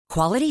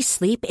Quality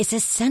sleep is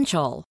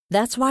essential.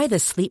 That's why the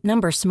Sleep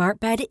Number Smart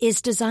Bed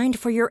is designed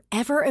for your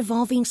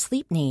ever-evolving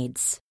sleep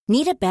needs.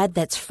 Need a bed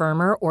that's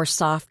firmer or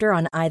softer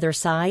on either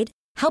side?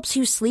 Helps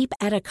you sleep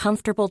at a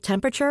comfortable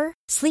temperature?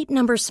 Sleep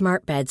Number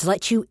Smart Beds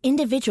let you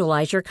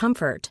individualize your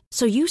comfort,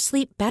 so you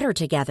sleep better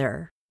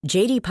together.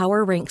 J.D.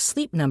 Power ranks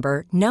Sleep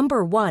Number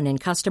number 1 in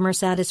customer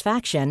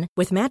satisfaction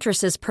with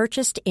mattresses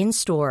purchased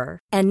in-store.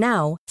 And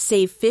now,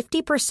 save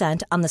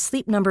 50% on the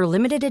Sleep Number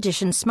Limited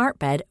Edition Smart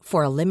Bed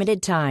for a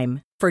limited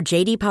time. For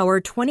J.D. Power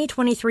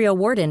 2023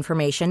 award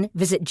information,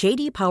 visit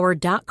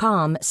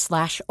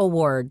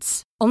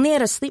jdpower.com/awards. Only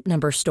at a Sleep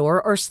Number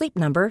store or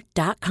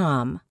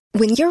sleepnumber.com.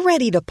 When you're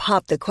ready to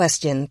pop the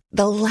question,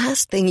 the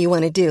last thing you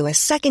want to do is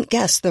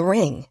second-guess the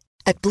ring.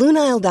 At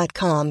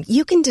BlueNile.com,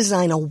 you can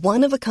design a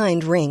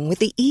one-of-a-kind ring with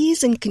the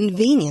ease and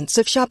convenience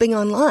of shopping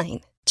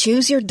online.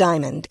 Choose your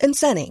diamond and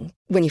setting.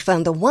 When you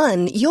find the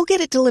one, you'll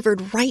get it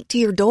delivered right to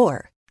your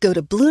door. Go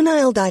to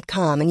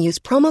BlueNile.com and use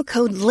promo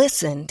code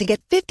LISTEN to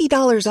get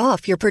 $50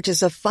 off your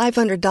purchase of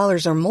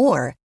 $500 or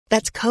more.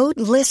 That's code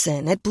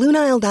LISTEN at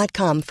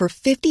BlueNile.com for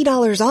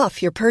 $50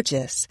 off your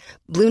purchase.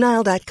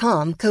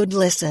 BlueNile.com, code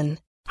LISTEN.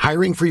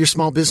 Hiring for your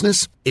small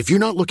business? If you're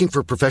not looking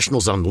for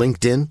professionals on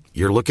LinkedIn,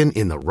 you're looking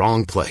in the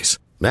wrong place.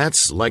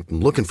 That's like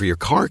looking for your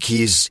car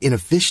keys in a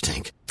fish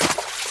tank.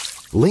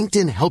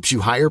 LinkedIn helps you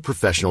hire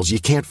professionals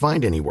you can't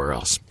find anywhere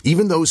else,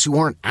 even those who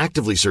aren't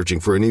actively searching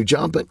for a new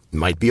job but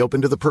might be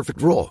open to the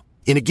perfect role.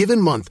 In a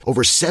given month,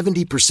 over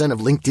 70% of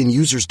LinkedIn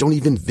users don't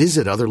even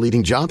visit other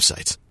leading job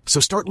sites. So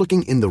start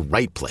looking in the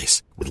right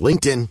place. With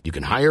LinkedIn, you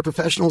can hire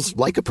professionals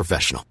like a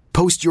professional.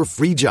 Post your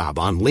free job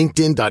on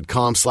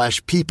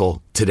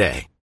linkedin.com/people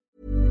today.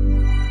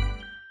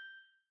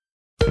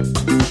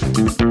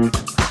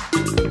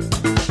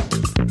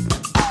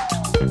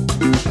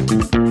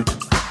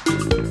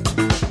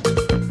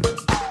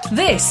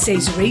 This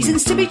is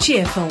Reasons to be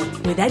Cheerful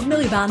with Ed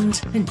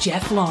Miliband and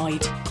Jeff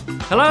Lloyd.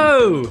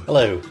 Hello.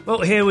 Hello.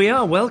 Well, here we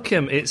are.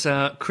 Welcome. It's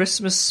our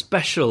Christmas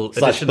special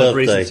Slash edition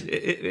birthday. of Reasons.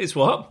 It's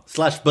what?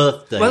 Slash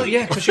birthday. Well,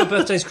 yeah, because your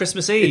birthday's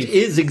Christmas Eve. It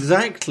is,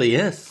 exactly,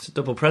 yes. It's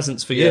double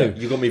presents for Yeah, you.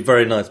 you got me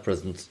very nice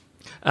presents.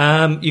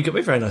 You got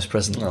me a very nice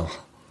present. Oh.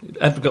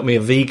 Ed got me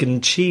a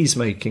vegan cheese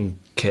making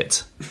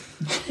kit.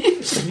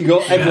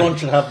 Everyone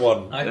should have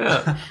one.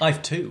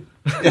 I've two.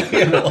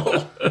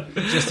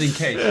 Just in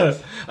case. Yeah.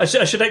 I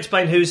should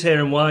explain who's here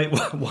and why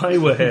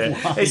we're here.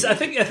 I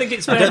think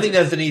it's. I don't think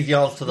there's an easy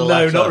answer to the no,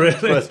 latter not really.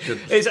 question.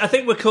 I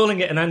think we're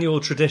calling it an annual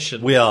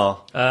tradition. We are.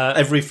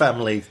 Every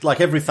family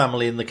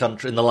in the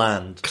country, in the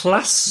land.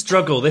 Class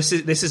Struggle. This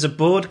is a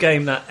board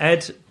game that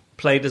Ed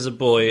played as a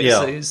boy.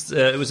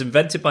 It was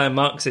invented by a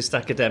Marxist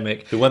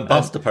academic who went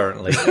bust,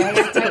 apparently.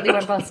 Yeah, totally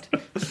went bust.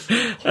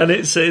 And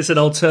it's an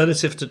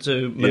alternative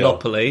to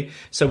Monopoly. Yeah.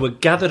 So we're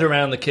gathered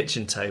around the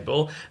kitchen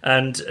table,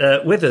 and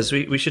with us,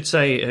 we should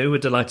say who we're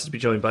delighted to be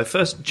joined by.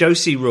 First,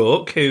 Josie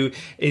Rourke, who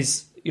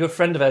is... You're a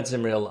friend of Ed's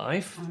in real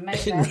life.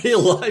 In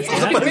real life?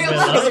 Yeah, in real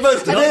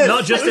life.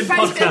 Not just in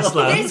podcast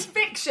land. It's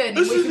fiction.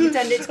 We can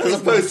pretend it's Christmas.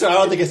 As opposed to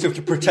how I guess you have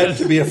to pretend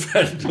to be a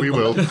friend. We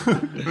will.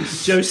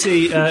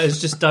 Josie has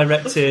just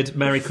directed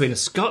Mary Queen of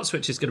Scots,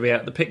 which is going to be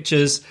out in the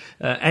pictures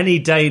any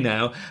day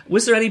now.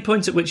 Was there any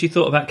point at which you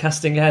thought about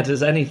casting Ed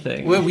as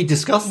anything? Well, we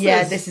discussed this.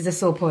 Yeah, this is a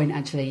sore point,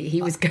 actually.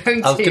 He was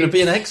going to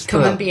be an extra.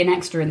 come and be an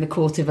extra in the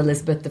court of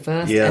Elizabeth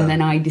I, and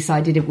then I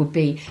decided it would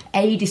be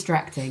A,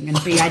 distracting,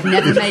 and B, I'd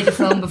never made a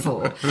film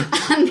before.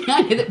 And the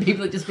idea that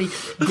people would just be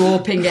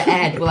gawping at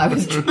Ed while I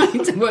was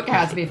trying to work out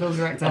how to be a film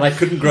director. And I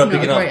couldn't grow a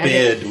big enough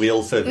beard, we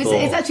also thought.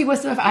 It's actually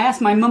worse than I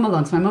asked my mum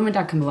along, so my mum and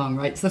dad come along,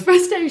 right? So the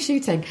first day of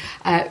shooting,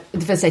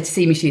 the first day to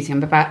see me shooting,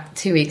 I'm about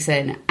 2 weeks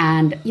in,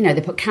 and, they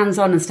put cans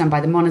on and stand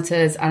by the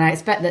monitors, and I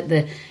expect that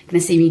they're going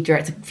to see me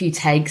direct a few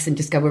takes and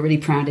just go, "We're really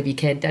proud of you,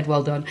 kid, dead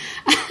well done."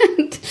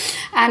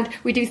 And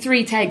we do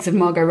 3 takes of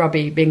Margot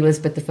Robbie being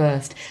Elizabeth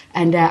I,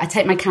 and I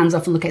take my cans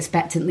off and look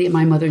expectantly at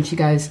my mother, and she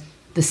goes,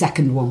 "The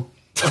second one."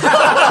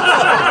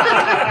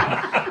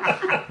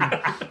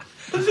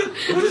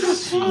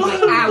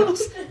 Out.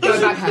 Go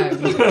back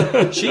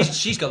home.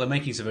 She's got the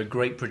makings of a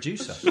great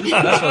producer.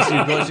 That's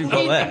what you've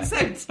got there.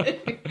 So too.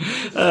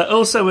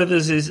 Also with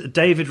us is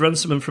David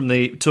Runciman from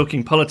the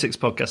Talking Politics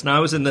podcast. Now, I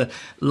was in the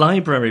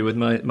library with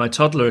my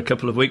toddler a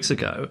couple of weeks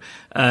ago,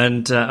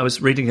 and I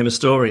was reading him a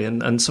story,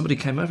 and somebody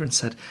came over and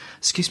said,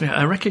 "Excuse me,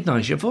 I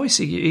recognise your voice.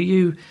 Are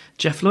you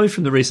Jeff Lloyd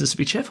from the Reasons to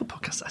be Cheerful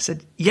podcast?" I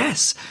said,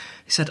 "Yes."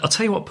 He said, "I'll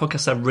tell you what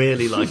podcast I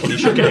really like, and you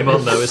should get him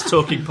on, though, is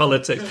Talking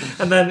Politics."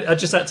 And then I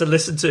just had to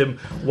listen to him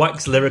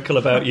wax lyrical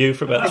about you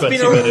for about 20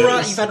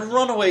 minutes. You've had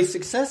runaway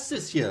success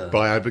this year.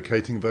 By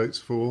advocating votes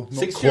for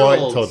not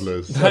 6-year-olds. quite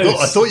toddlers. No,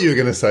 I thought you were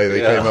going to say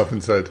they came up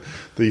and said,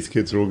 these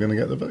kids are all going to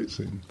get the vote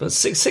soon. But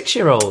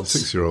 6-year-olds?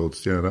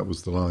 6-year-olds, yeah, that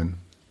was the line.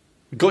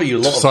 Got you a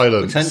lot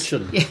Silence. of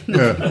attention.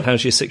 Yeah.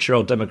 How's your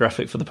 6-year-old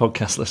demographic for the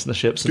podcast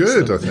listenership?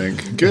 Good, I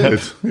think.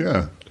 Good,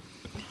 yeah.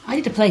 I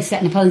did a play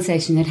set in a polling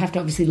station. They'd have to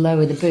obviously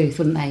lower the booth,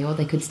 wouldn't they? Or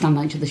they could stand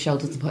on each other's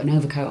shoulders and put an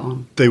overcoat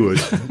on. They would.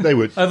 They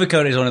would.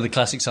 Overcoat is one of the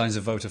classic signs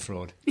of voter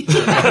fraud.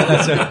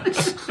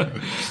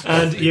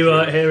 And you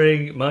are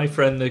hearing my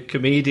friend, the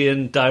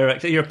comedian,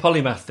 director. You're a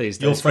polymath these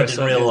days. Your friend Chris,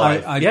 in aren't real you?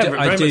 life. I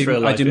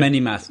I do many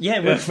math. Yeah,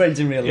 we're friends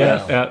in real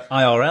life. Yeah.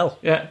 IRL.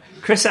 Yeah,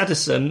 Chris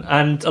Addison,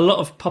 and a lot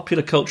of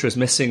popular culture is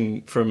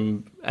missing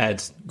from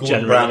Ed.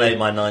 Gordon generally. Brown ate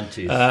my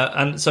 90s.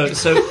 And so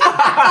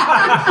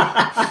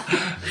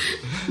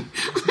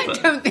I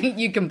don't think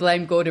you can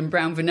blame Gordon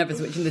Brown for never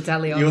switching the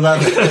telly on. Maybe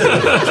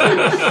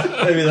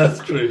that's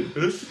true.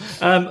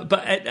 but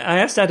I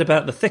asked Ed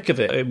about The Thick of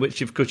It, in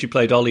which, of course, you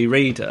played Ollie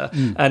Reader,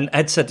 and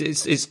Ed said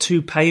it's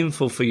too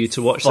painful for you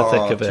to watch The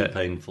Thick of Far It. too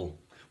painful.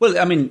 Well,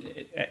 I mean,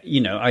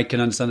 I can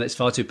understand that it's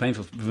far too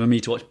painful for me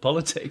to watch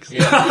politics.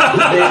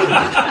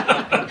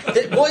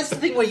 What is the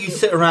thing where you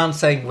sit around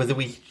saying whether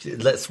we're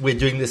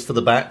doing this for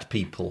the Bat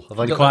people? Have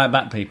I The got Quiet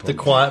Bat People. The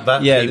Quiet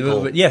Bat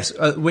people. Yes,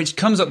 which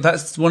comes up.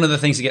 That's one of the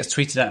things that gets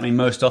tweeted at me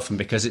most often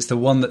because it's the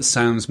one that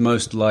sounds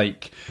most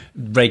like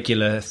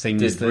regular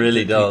things. It that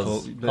really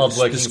people, does.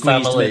 Hardworking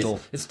families. Middle.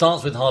 It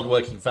starts with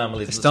hardworking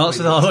families. It starts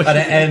with hardworking, and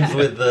it ends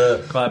with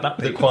the Quiet Bat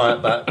people. The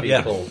Quiet Bat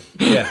people.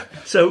 Yeah.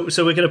 So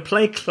we're going to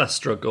play Class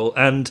Struggle,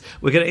 and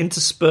we're going to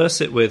intersperse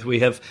it with, we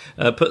have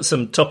put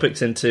some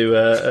topics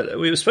into,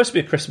 we were supposed to be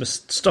a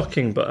Christmas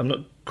stocking, but I'm not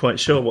quite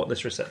sure what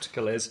this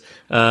receptacle is.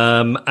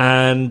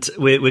 And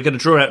we're going to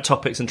draw out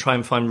topics and try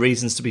and find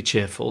reasons to be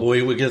cheerful.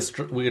 We're going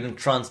to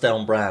try and stay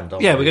on brand,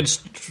 aren't Yeah, we? we're going to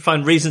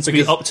find reasons to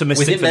be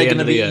optimistic for the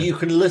end of the year. You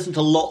can listen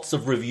to lots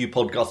of review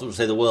podcasts that will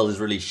say the world is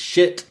really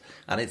shit,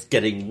 and it's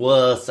getting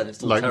worse, and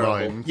it's all Like terrible.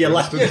 mine, Yeah, for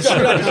like instance.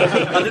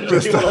 I didn't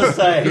really want to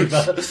say,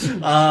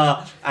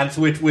 but and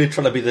so we're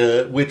trying to be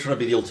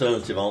the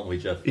alternative, aren't we,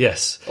 Jeff?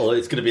 Yes. Although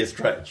it's going to be a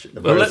stretch. At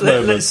the Well, various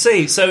moments. let's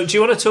see. So, do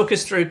you want to talk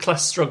us through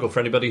Class Struggle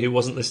for anybody who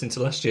wasn't listening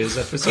to last year's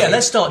episode? Yeah,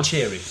 let's start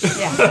cheery.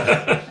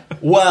 Yeah.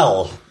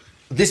 Well,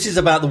 this is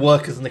about the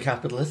workers and the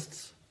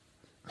capitalists.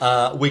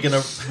 We're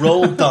going to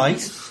roll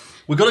dice.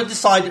 We've got to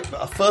decide,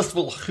 first of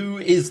all, who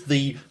is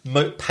the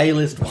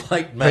palest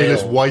white male.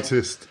 Palest,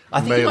 whitest,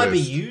 I think it might be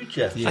malest. you,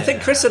 Jeff. I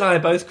think Chris and I are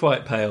both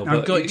quite pale.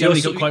 I've But generally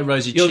got quite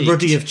rosy You're cheeks.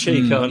 ruddy of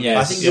cheek, aren't you?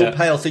 yes. I think you're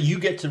pale, so you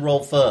get to roll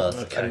first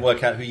Okay. and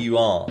work out who you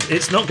are.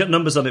 It's not got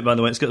numbers on it, by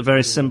the way. It's got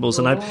various symbols,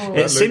 and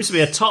it seems to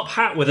be a top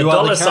hat with a You are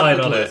dollar the sign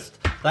on it. capitalist.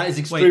 That is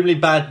extremely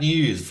bad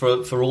news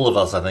for all of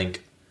us, I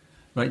think.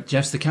 Right,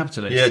 Jeff's the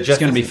capitalist. Yeah, It's Jeff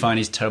going to is- be fine.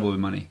 He's terrible with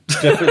money.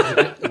 Jeff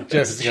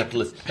is the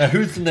capitalist. Now,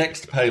 who's the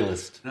next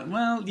palest?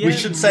 Well, yeah. We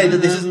should say that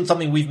this isn't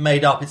something we've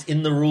made up. It's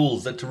in the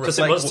rules that to Because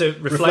it reflect, wants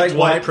to reflect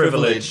white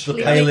privilege. the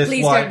Please- palest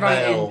please white don't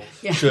write in. male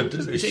Yeah.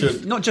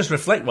 should. not just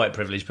reflect white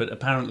privilege, but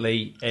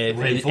apparently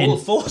Reinforce.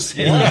 enforce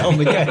it on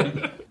the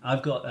game.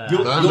 I've got.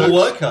 You're the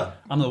worker.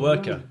 I'm the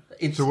worker.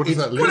 So what does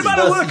that leave? What about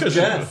the versus workers?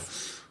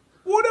 Jeff.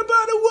 What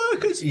about the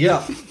workers?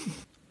 Yeah,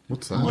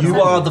 What's that? you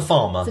are the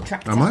farmer. It's a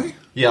tractor. Am I?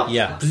 Yeah,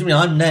 Yeah. Presumably,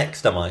 I'm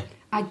next, am I?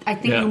 I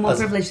think Yeah. you're more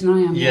privileged than I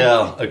am.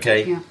 Yeah.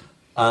 Okay. Yeah.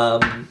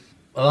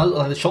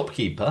 Well, I'm the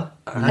shopkeeper.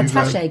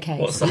 Attaché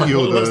case. What's that?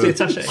 You're What's the the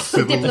attaché?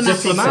 civil Diplomatic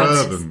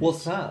servant.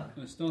 What's that?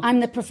 I'm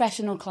the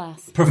professional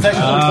class.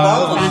 Professional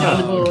Round class.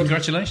 on the board.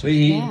 Congratulations.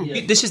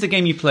 Yeah. This is the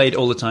game you played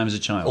all the time as a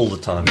child. All the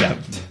time. Yeah.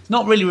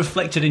 Not really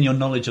reflected in your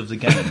knowledge of the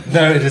game.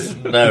 No, it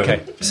isn't. No.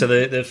 Okay. So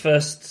the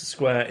first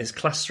square is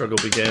Class Struggle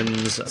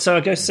begins. So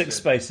I go 6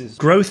 spaces.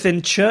 Growth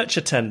in church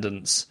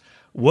attendance.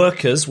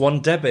 Workers, 1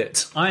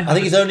 debit. I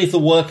think it's only if the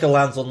worker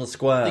lands on the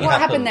square. What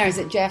happened there is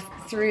that Jeff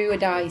threw a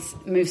dice,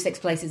 moved 6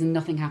 places, and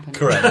nothing happened.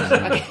 Correct.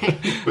 Okay.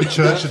 But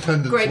church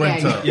attendance Great went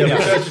game. up. Yeah, but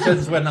church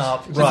attendance went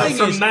up. Right.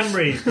 From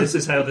memory, this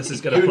is how this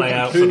is going to play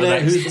out for the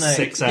who's next next?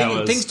 6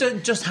 hours. Things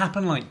don't just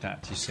happen like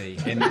that, you see,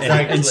 in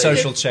Exactly.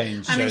 social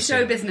change. I'm in Josie.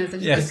 show business. I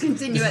just Yes.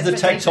 continue This is the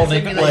expectations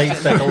tectonic simulation.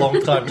 plates take a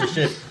long time to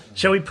shift.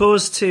 Shall we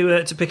pause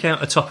to pick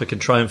out a topic and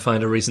try and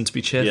find a reason to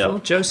be cheerful? Yeah.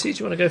 Josie, do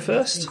you want to go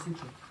first?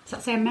 Does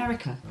that say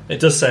America?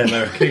 It does say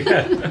America,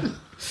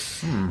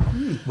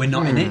 yeah. We're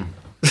not in it.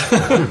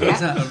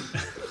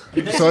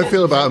 So I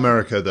feel about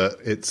America that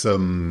it's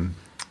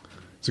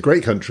a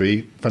great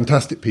country,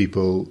 fantastic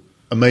people,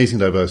 amazing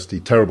diversity,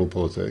 terrible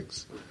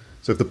politics.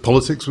 So if the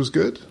politics was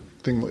good,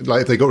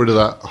 like if they got rid of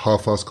that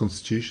half-assed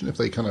constitution, if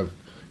they kind of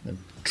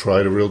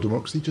tried a real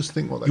democracy, just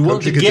think what that You want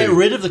country to could get do.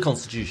 rid of the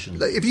constitution.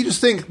 Like, if you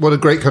just think what a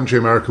great country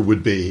America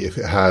would be if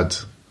it had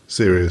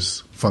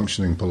serious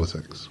functioning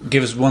politics.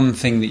 Give us one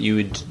thing that you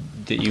would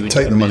Take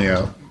the money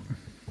out.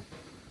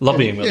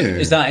 Lobbying money. Yeah.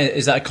 Is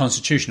that a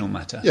constitutional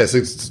matter? Yes,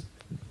 it's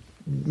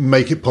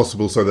make it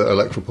possible so that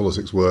electoral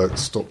politics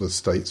works, stop the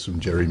states from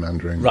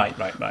gerrymandering. Right.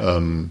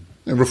 And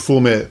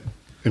reform it,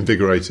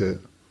 invigorate it,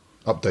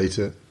 update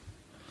it.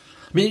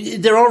 I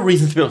mean, there are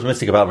reasons to be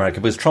optimistic about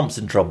America because Trump's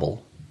in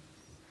trouble.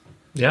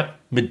 Yeah.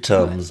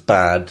 Midterms,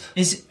 bad.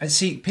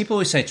 See, people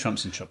always say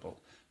Trump's in trouble.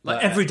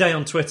 Like every day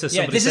on Twitter,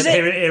 somebody this said, is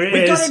it. Here it We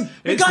is. got him.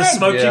 We It's got the him."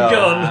 smoking Yeah.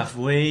 gun. Have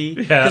we?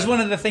 Yeah. Because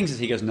one of the things is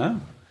he goes, no.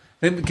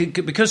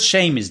 Because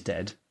shame is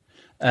dead.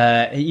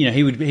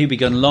 he would be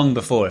gone long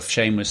before if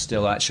shame was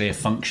still actually a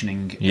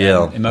functioning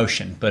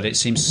emotion. But it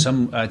seems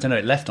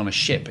it left on a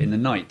ship in the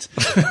night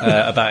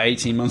about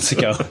 18 months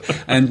ago,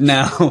 and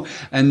now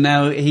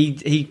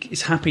he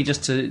is happy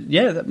just to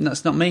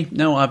that's not me.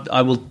 No,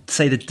 I will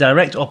say the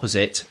direct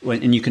opposite,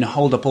 and you can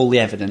hold up all the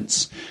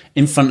evidence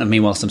in front of me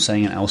whilst I'm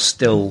saying it. I'll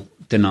still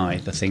deny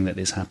the thing that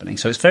is happening.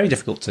 So it's very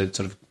difficult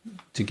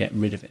to get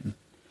rid of him.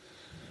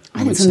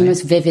 I think some of the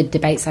most vivid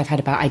debates I've had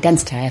about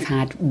identity I've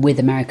had with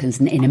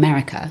Americans in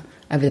America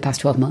over the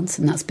past 12 months,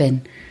 and that's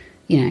been,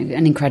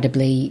 an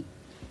incredibly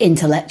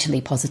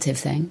intellectually positive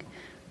thing.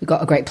 We've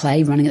got a great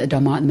play running at the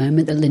Donmar at the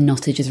moment that Lynn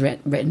Nottage has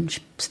written.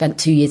 She spent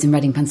 2 years in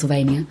Reading,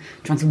 Pennsylvania,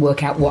 trying to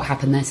work out what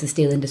happened there to the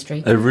steel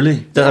industry. Oh,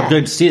 really? Yeah. I'm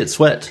going to see it,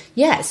 Sweat.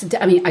 Yes.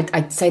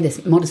 I'd say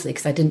this modestly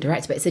because I didn't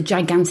direct it, but it's a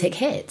gigantic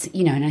hit,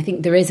 and I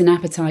think there is an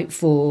appetite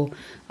for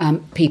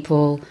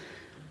people,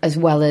 as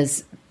well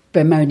as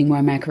bemoaning where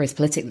America is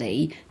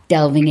politically,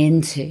 delving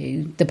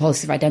into the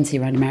politics of identity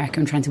around America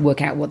and trying to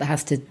work out what that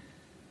has to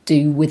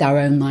do with our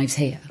own lives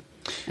here.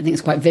 I think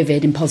it's quite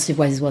vivid in positive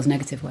ways as well as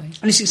negative ways.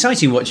 And it's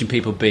exciting watching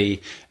people be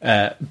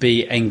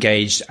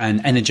engaged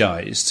and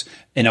energised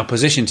in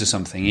opposition to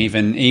something.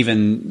 Even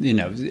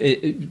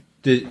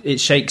it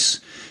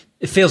shakes.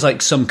 It feels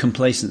like some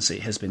complacency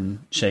has been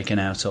shaken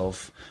out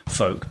of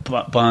folk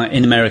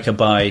in America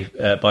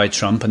by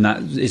Trump, and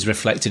that is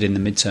reflected in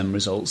the midterm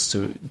results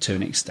to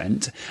an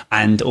extent,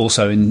 and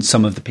also in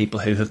some of the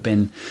people who have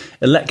been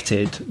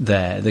elected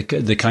there,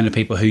 the kind of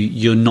people who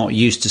you're not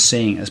used to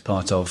seeing as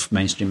part of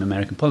mainstream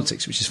American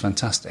politics, which is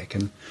fantastic.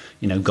 And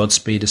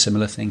Godspeed, a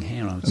similar thing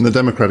here. And the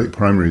Democratic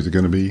primaries are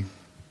going to be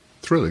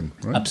thrilling,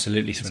 right?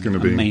 Absolutely thrilling. It's going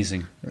to be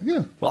amazing.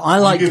 Yeah. Well, I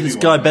like this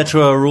guy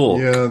Beto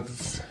O'Rourke. Yeah.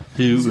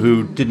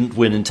 Who didn't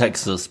win in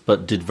Texas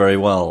but did very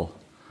well.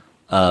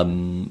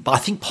 But I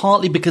think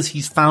partly because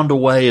he's found a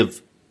way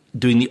of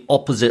doing the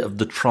opposite of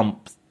the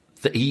Trump.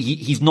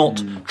 He's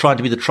not trying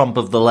to be the Trump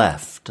of the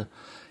left.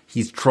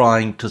 He's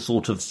trying to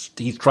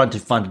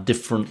find a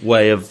different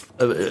way of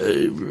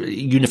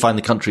unifying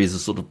the country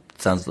as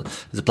sounds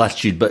as a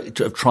platitude, but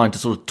of trying to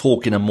sort of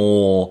talk in a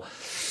more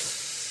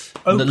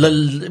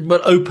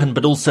open,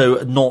 but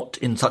also not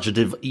in such a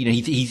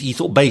he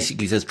sort of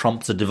basically says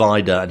Trump's a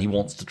divider and he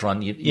wants to try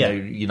and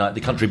unite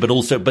the country, but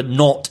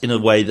not in a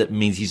way that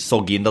means he's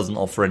soggy and doesn't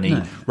offer any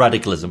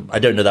radicalism. I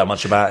don't know that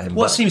much about him.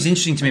 What seems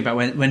interesting to me about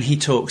when he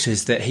talks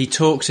is that he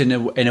talks in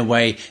a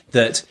way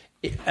that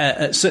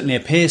it certainly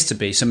appears to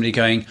be somebody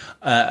going,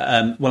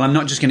 well, I'm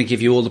not just going to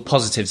give you all the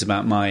positives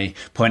about my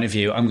point of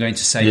view. I'm going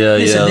to say,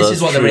 listen, this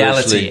is what the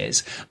reality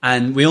is.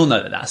 And we all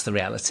know that that's the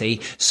reality.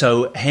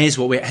 So here's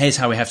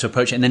how we have to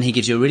approach it. And then he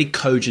gives you a really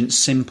cogent,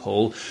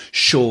 simple,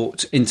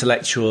 short,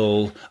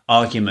 intellectual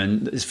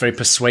argument that is very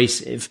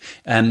persuasive,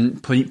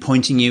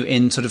 pointing you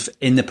in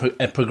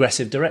a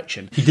progressive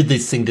direction. He did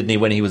this thing, didn't he,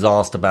 when he was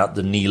asked about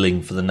the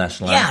kneeling for the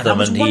national anthem? That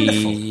was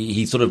wonderful.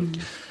 He sort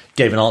of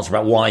gave an answer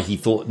about why he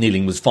thought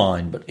kneeling was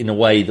fine, but in a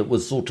way that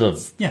was he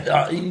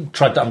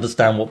tried to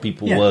understand what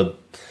people were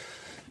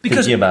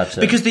thinking about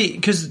it. Because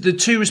the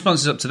two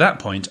responses up to that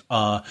point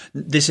are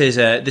this is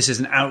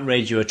an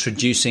outrage. You are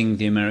traducing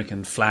the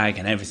American flag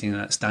and everything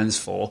that stands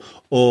for,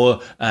 or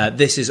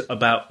this is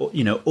about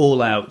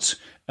all out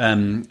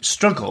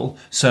struggle.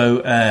 So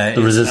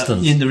the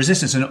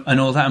resistance, and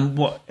all that. And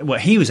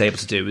what he was able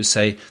to do was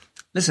say,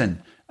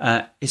 listen.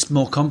 It's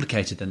more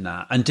complicated than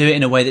that, and do it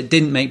in a way that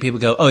didn't make people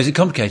go, oh, is it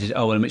complicated?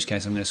 Oh, well, in which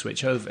case I'm going to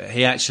switch over.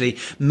 He actually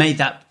made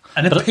that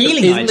an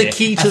appealing idea,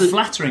 a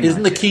flattering Isn't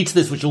idea. the key to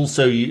this, which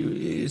also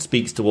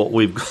speaks to what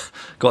we've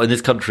got in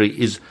this country,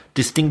 is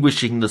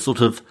distinguishing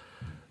the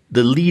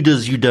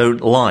leaders you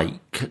don't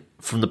like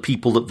from the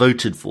people that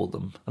voted for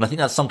them. And I think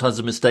that's sometimes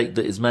a mistake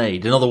that is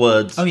made. In other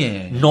words,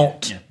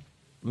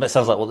 it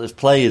sounds like what this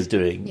play is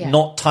doing,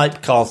 not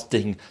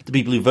typecasting the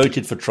people who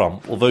voted for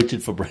Trump or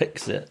voted for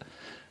Brexit,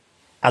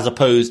 as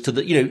opposed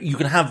to you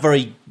can have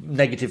very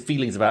negative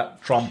feelings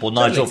about Trump or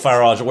Nigel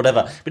Farage or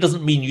whatever, but it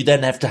doesn't mean you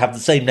then have to have the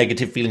same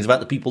negative feelings about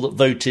the people that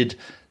voted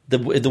the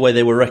way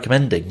they were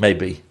recommending,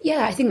 maybe.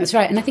 Yeah, I think that's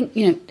right. And I think,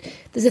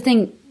 there's a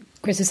thing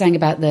Chris was saying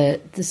about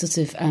the sort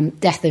of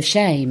death of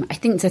shame. I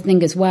think there's a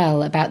thing as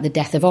well about the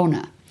death of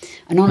honour.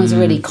 And honour is a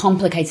really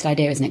complicated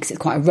idea, isn't it? Because it's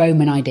quite a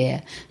Roman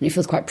idea, and it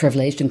feels quite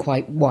privileged and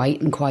quite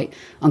white and quite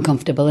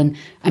uncomfortable. And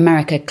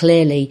America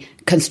clearly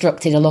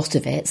constructed a lot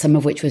of it, some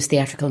of which was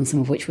theatrical and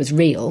some of which was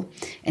real,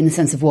 in the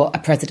sense of what a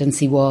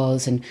presidency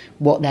was and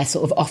what their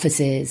sort of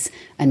offices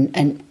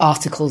and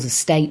articles of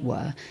state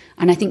were.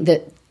 And I think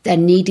that they're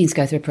needing to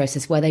go through a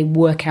process where they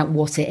work out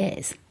what it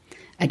is.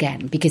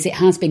 Again, because it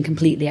has been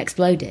completely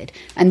exploded.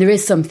 And there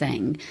is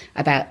something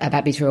about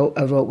Beto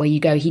O'Rourke where you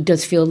go, he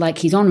does feel like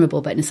he's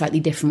honourable, but in a slightly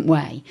different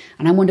way.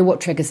 And I wonder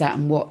what triggers that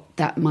and what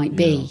that might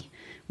be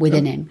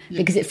within him.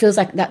 Because it feels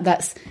like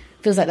that's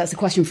a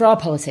question for our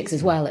politics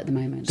as well at the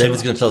moment.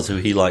 David's going to tell us who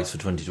he likes for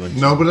 2020.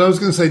 No, but I was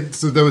going to say,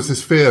 so there was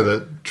this fear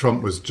that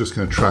Trump was just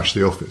going to trash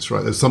the office,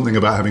 right? There's something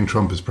about having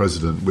Trump as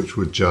president which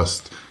would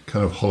just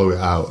kind of hollow it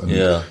out. And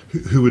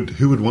who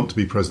would want to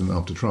be president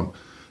after Trump?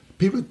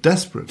 People are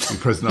desperate to be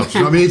president after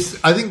Trump. I mean,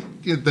 I think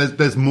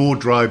there's more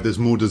drive, there's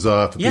more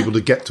desire for people to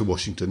get to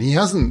Washington. He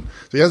hasn't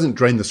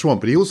drained the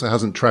swamp, but he also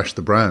hasn't trashed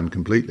the brand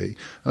completely.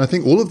 And I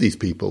think all of these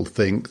people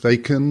think they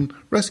can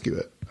rescue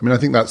it. I mean, I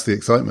think that's the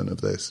excitement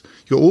of this.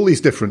 You've got all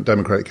these different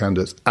Democratic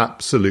candidates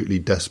absolutely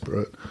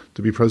desperate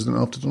to be president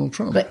after Donald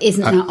Trump. But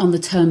isn't that on the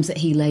terms that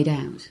he laid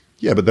out?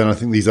 Yeah, but then I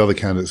think these other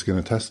candidates are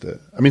going to test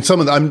it. I mean,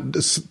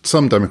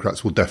 some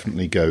Democrats will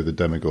definitely go the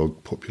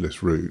demagogue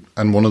populist route,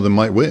 and one of them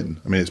might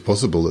win. I mean, it's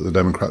possible that the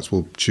Democrats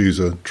will choose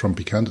a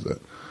Trumpy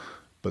candidate,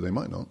 but they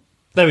might not.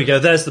 There we go.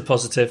 There's the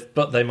positive,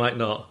 but they might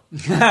not.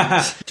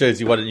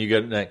 Josie, why don't you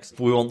go next?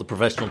 We want the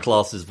professional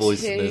class's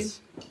voice in this.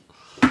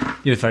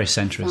 You're very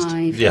centrist.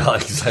 5. Yeah,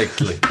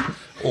 exactly.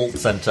 Alt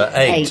centre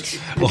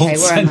 8. Okay,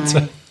 where am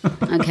centre.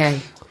 I?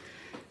 Okay.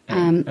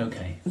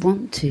 Okay.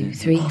 1, 2,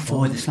 3,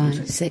 4,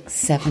 5, 6,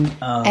 7,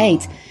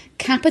 8.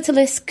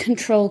 Capitalist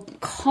Control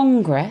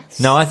Congress.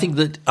 No, I think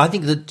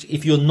that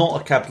if you're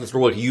not a capitalist or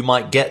worker, you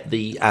might get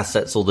the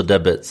assets or the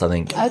debits, I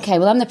think. Okay,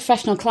 well, I'm the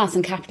professional class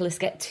and capitalists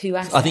get 2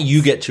 assets. I think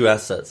you get 2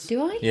 assets.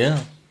 Do I?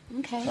 Yeah.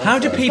 Okay. How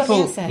do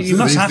people... Got the assets. You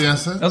must These have... the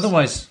assets?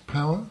 Otherwise...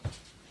 Power?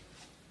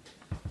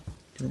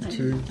 I'll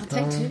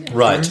take 2.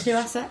 Right. 2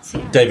 assets,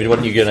 yeah. David, why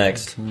don't you go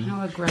next?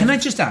 Power growth. Can I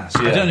just ask?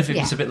 I don't know if it's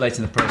Yeah. a bit late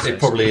in the process. It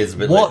probably is a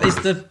bit What late. is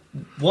the...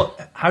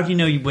 How do you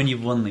know when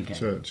you've won the game?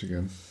 Church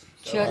again.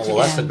 Church Well,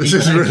 that's a again. This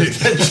is really...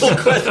 existential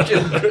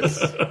question, Chris.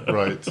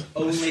 Right.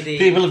 Only the...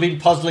 People have been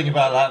puzzling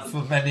about that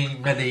for many,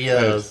 many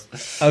years.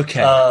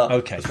 Okay,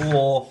 okay.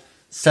 4,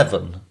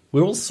 7.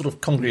 We're all sort of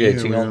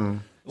congregating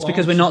on... It's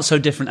because we're not so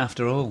different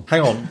after all.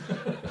 Hang on.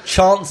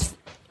 Chance...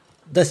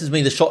 This is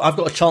me, I've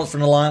got a chance for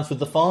an alliance with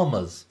the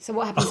farmers. So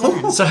what happens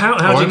then? So how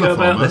do I'm you a go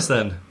about farmer. this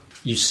then?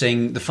 You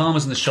sing... The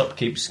farmers and the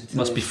shopkeepers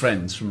must be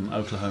friends from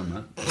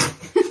Oklahoma.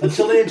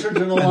 Until they enter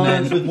into an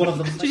alliance with one of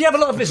them. Did you have a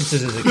lot of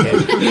visitors as a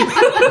kid?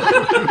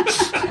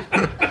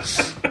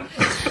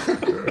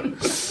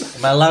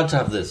 Am I allowed to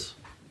have this?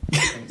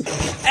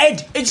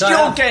 Ed, it's Can I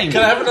your have- game!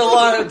 Can I have an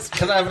alliance?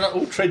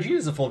 Trade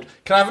unions are formed.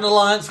 Can I have an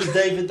alliance with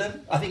David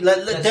then? I think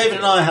let David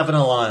and I have an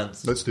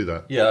alliance. Let's do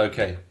that. Yeah,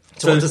 okay.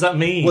 So what does that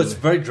mean? Well, it's a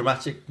very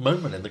dramatic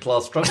moment in the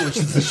class struggle, which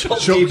is the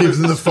Shopkeepers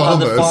and the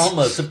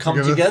farmers. have come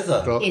We're gonna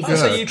together. start- Is Oh,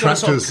 so Yeah, you've got a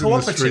sort of tractors in the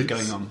cooperative streets.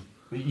 going on.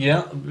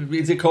 Yeah,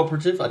 is it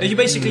cooperative? Are you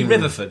basically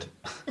Riverford?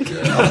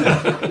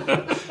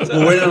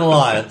 Well, we're in an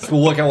alliance.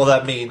 We'll work out what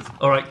that means.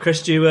 All right,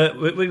 Chris, we're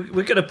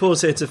going to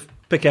pause here to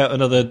pick out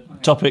another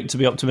topic to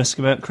be optimistic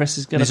about. Chris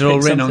is going to These are all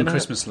pick written on something out.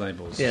 Christmas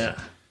labels. Yeah.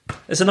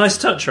 It's a nice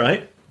touch,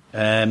 right?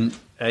 It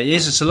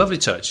is. It's a lovely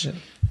touch.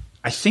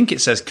 I think it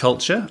says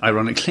culture,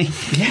 ironically.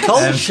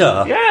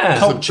 Culture. Yeah.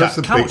 Culture. That's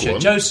a big Culture. one.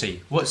 Josie,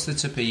 what's there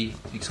to be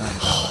excited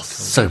about?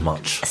 So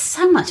much.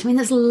 So much. I mean,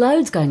 there's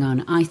loads going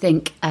on. I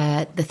think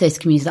the theatre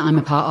community that I'm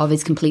a part of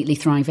is completely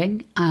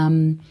thriving.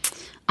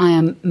 I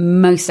am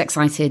most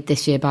excited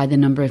this year by the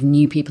number of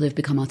new people who've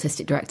become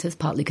artistic directors,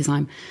 partly because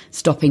I'm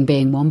stopping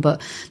being one,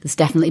 but there's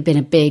definitely been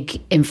a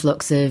big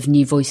influx of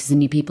new voices and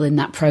new people in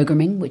that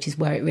programming, which is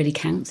where it really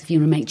counts if you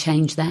want to make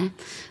change there.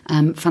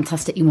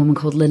 Fantastic young woman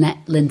called Lynette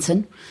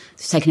Linton,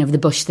 who's taken over the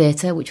Bush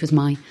Theatre, which was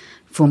my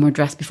former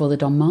address before the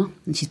Donmar,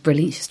 and she's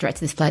brilliant. She's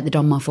directed this play at the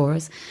Donmar for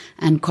us.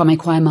 And Kwame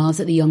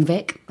Kwame-Mars at the Young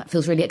Vic. That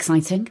feels really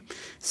exciting.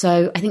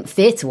 So I think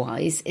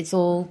theatre-wise, it's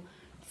all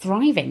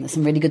thriving. There's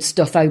some really good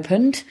stuff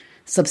opened.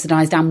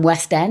 Subsidised and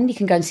West End. You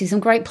can go and see some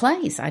great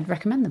plays. I'd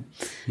recommend them.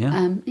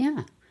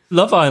 Yeah.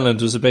 Love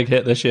Island was a big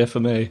hit this year for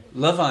me.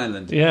 Love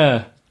Island.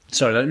 Yeah.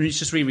 Sorry, let me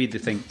just reread the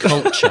thing.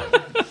 Culture.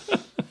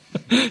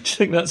 Do you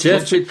think that's...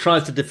 Jeff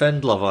tries to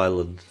defend Love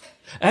Island.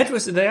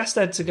 They asked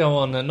Ed to go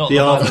on, not The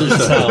Love after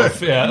Island show.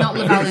 itself. Yeah. Not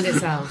Love Island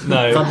itself.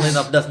 No. Funnily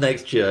enough, that's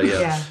next year,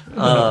 yeah.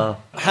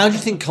 How do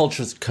you think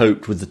culture has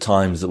coped with the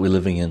times that we're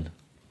living in?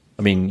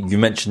 I mean, you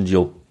mentioned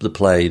the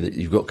play that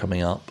you've got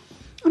coming up.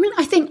 I mean,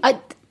 I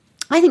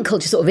think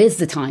culture sort of is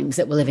the times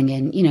that we're living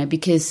in, you know,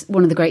 because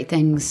one of the great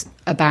things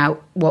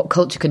about what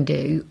culture can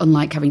do,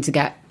 unlike having to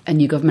get a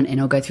new government in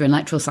or go through an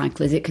electoral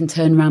cycle, is it can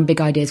turn around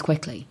big ideas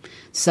quickly.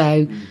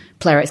 So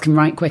playwrights can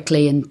write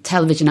quickly, and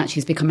television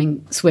actually is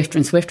becoming swifter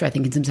and swifter, I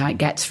think, in terms of how it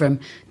gets from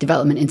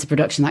development into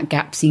production. That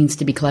gap seems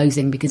to be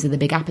closing because of the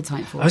big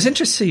appetite for it. I was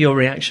interested to see your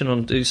reaction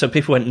on... So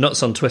people went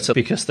nuts on Twitter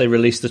because they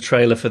released the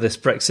trailer for this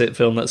Brexit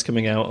film that's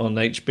coming out on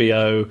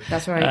HBO.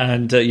 That's right.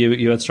 And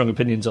you had strong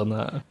opinions on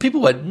that.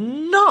 People went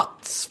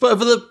nuts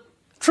over the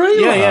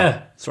trailer.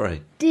 Yeah.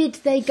 Sorry. Did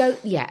they go...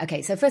 Yeah,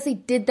 okay, so firstly,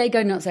 did they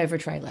go nuts over a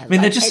trailer? I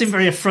mean, they just seemed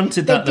very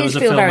affronted that there was a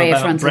feel film very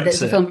about affronted that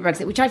it's a Brexit. film about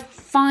Brexit, which I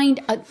find...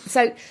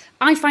 so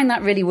I find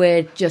that really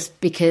weird just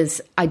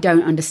because I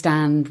don't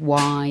understand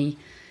why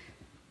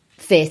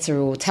theatre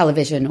or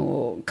television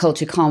or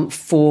culture can't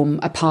form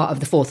a part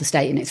of the fourth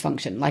estate in its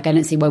function. Like, I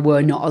don't see why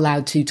we're not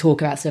allowed to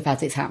talk about stuff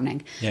as it's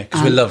happening. Yeah,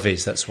 because we're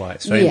lovies, that's why.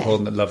 It's very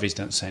important that lovies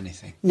don't say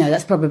anything. No,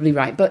 that's probably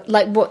right. But,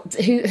 like,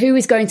 who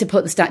is going to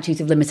put the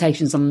statute of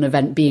limitations on an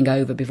event being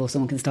over before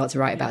someone can start to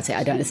write about it?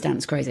 I don't understand.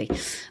 It's crazy.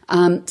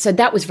 So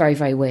that was very,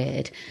 very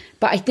weird.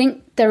 But I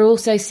think there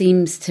also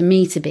seems to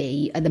me to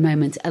be, at the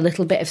moment, a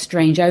little bit of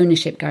strange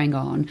ownership going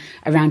on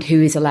around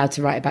who is allowed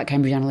to write about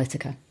Cambridge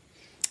Analytica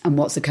and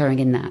what's occurring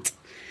in that.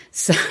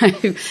 So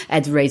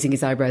Ed's raising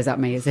his eyebrows at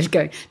me as if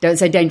going, "Don't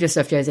say dangerous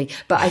stuff, Josie."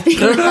 But I think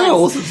no, I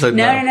wasn't saying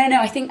that. No.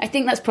 I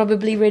think that's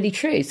probably really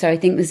true. So I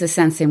think there's a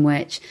sense in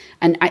which,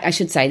 and I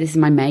should say, this is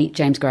my mate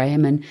James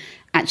Graham, and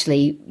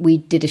actually we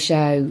did a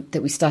show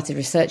that we started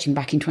researching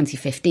back in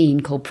 2015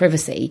 called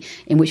Privacy,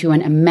 in which we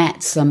went and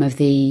met some of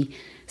the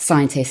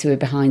scientists who were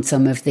behind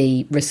some of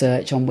the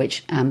research on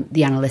which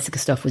the Analytica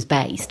stuff was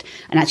based.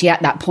 And actually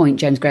at that point,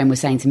 James Graham was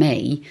saying to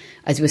me,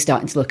 as we were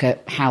starting to look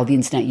at how the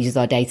internet uses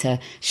our data,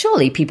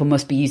 surely people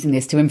must be using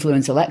this to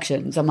influence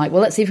elections. I'm like,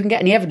 well, let's see if we can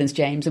get any evidence,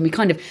 James. And we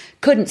kind of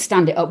couldn't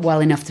stand it up well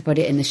enough to put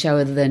it in the show,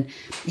 other than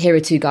here are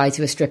two guys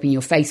who are stripping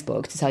your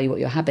Facebook to tell you what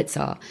your habits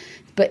are.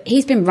 But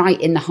he's been right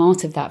in the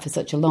heart of that for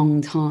such a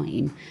long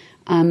time.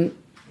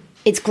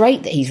 It's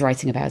great that he's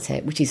writing about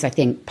it, which is, I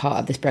think, part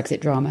of this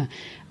Brexit drama.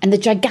 And the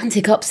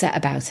gigantic upset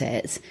about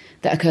it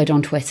that occurred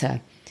on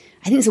Twitter,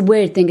 I think it's a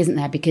weird thing, isn't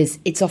there? Because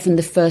it's often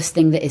the first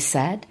thing that is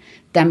said,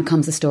 then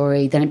becomes a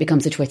story, then it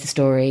becomes a Twitter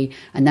story,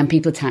 and then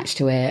people attach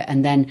to it,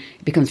 and then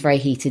it becomes very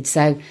heated.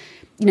 So,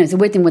 you know, it's a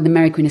weird thing when the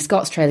Mary Queen of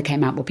Scots trailer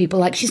came out, where people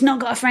are like, she's not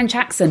got a French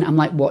accent. I'm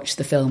like, watch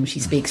the film, she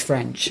speaks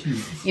French.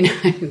 You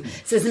know?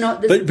 So there's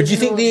not... But do you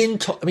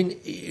think I mean,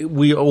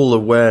 we're all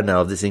aware now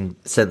of this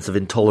sense of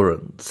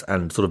intolerance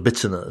and sort of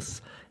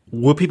bitterness.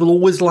 Were people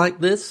always like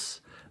this?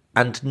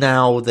 And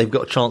now they've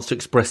got a chance to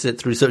express it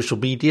through social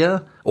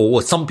media? Or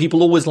were some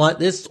people always like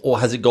this? Or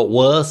has it got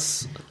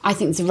worse? I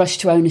think there's a rush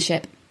to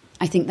ownership.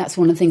 I think that's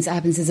one of the things that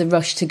happens, is a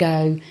rush to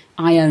go,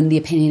 I own the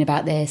opinion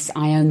about this,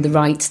 I own the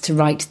right to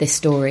write this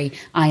story,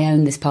 I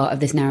own this part of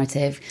this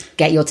narrative,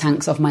 get your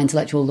tanks off my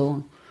intellectual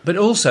lawn. But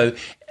also,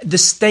 the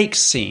stakes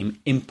seem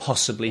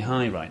impossibly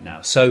high right now.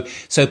 So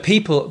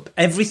people,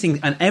 everything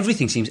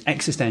seems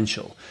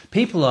existential.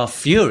 People are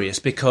furious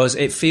because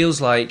it feels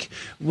like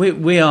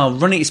we are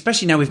running,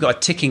 especially now we've got a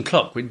ticking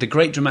clock, with the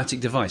great dramatic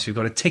device. We've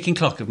got a ticking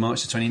clock of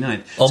March the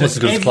 29th. Almost as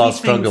good as Class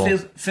Struggle.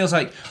 Feels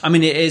like, I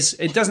mean,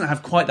 it doesn't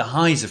have quite the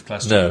highs of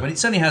Class Struggle, but it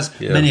certainly has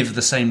many of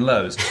the same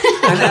lows.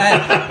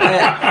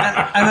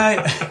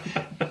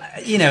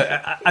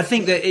 I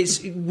think that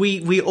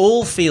we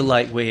all feel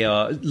like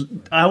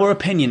our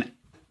opinion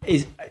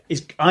is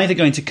either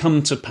going to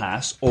come to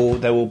pass or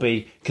there will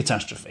be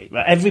catastrophe.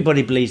 Right?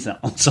 Everybody believes that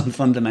on some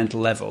fundamental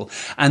level.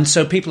 And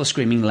so people are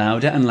screaming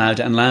louder and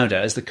louder and louder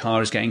as the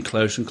car is getting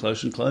closer and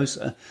closer and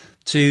closer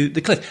to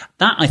the cliff.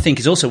 That, I think,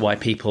 is also why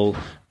people...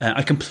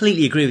 I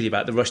completely agree with you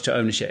about the rush to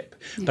ownership.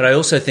 Yeah. But I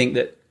also think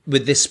that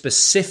with this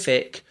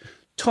specific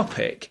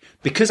topic,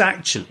 because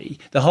actually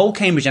the whole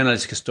Cambridge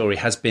Analytica story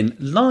has been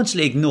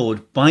largely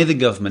ignored by the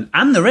government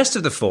and the rest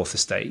of the Fourth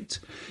Estate.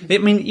 I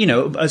mean, you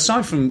know,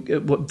 aside from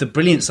what the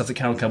brilliant stuff that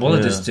Carol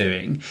Cadwalladr is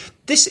doing,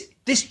 this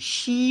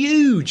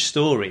huge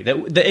story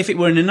that if it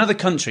were in another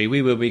country,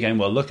 we would be going,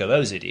 well, look at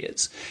those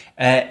idiots,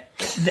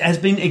 has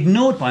been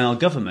ignored by our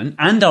government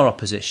and our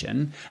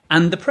opposition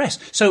and the press.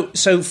 So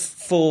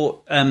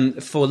for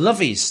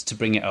Lovies to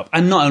bring it up,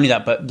 and not only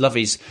that, but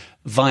Lovies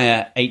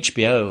via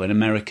HBO, an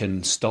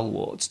American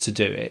stalwart, to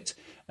do it,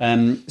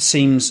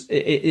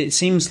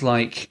 seems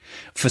like,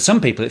 for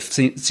some people, it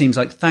seems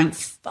like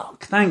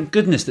thank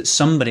goodness that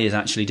somebody is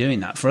actually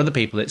doing that. For other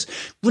people, it's,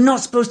 we're not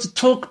supposed to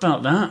talk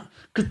about that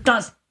because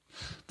that's...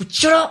 But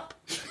shut up!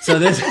 So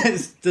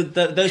those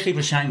people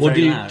are shouting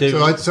very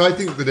loud. So I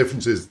think the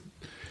difference is,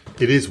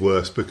 it is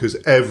worse because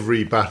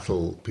every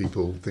battle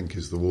people think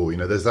is the war. You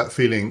know, there's that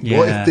feeling,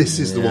 what if this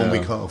is the one we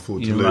can't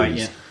afford to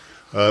lose?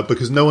 Right,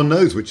 because no one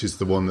knows which is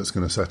the one that's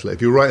going to settle it.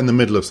 If you're right in the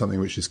middle of something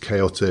which is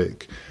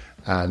chaotic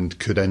and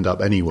could end up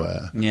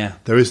anywhere,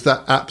 there is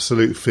that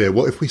absolute fear.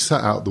 What if we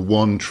sat out the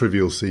one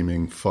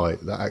trivial-seeming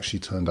fight that actually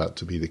turned out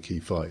to be the key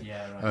fight?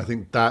 Yeah, right. And I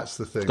think that's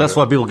the thing. That's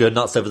why people go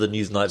nuts over the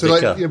Newsnight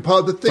Vicar. Like, you know, part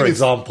of the thing, for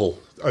example.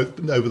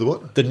 Over the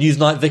what? The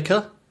Newsnight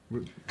Vicar?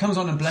 Comes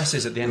on and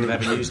blesses at the end of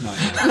every Newsnight.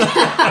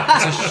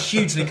 It's a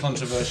hugely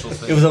controversial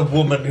thing. It was a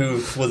woman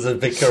who was a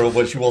vicar,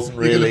 or she wasn't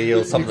really,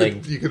 or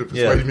something. You could have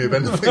persuaded me of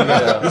anything.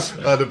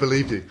 I'd have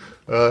believed you.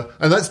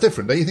 And that's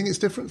different. Don't you think it's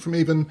different from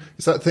even...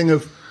 It's that thing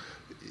of...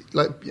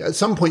 Like, at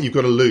some point you've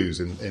got to lose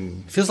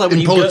in feels like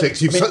in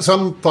politics.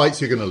 Some fights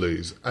you're going to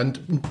lose,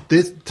 and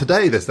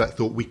today there's that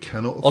thought we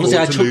cannot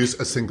afford to lose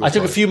a single. I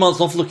took fight. a few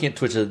months off looking at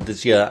Twitter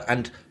this year,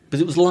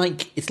 but it was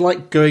like, it's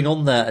like going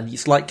on there, and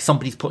it's like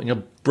somebody's putting a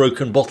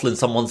broken bottle in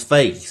someone's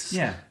face,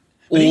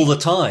 all the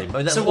time. I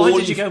mean, so why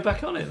did you go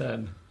back on it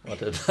then? I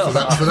don't know. For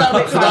that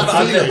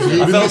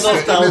feeling, I felt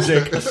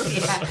nostalgic.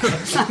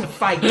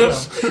 Fight Club.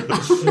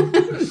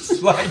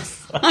 It's like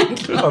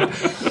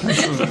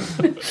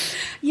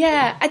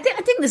Yeah, I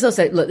think there's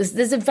also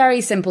there's a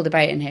very simple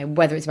debate in here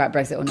whether it's about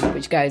Brexit or not,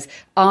 which goes: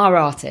 are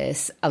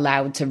artists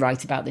allowed to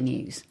write about the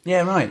news?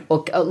 Yeah, right.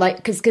 Or like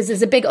because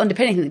there's a big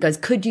underpinning that goes: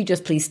 could you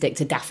just please stick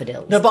to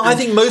daffodils? No, but I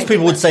think most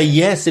people would say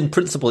yes in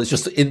principle. It's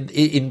just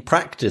in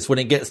practice when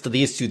it gets to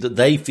the issue that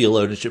they feel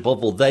ownership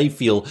of, or they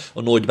feel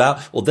annoyed about,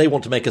 or they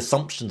want to make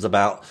assumptions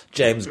about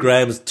James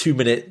Graham's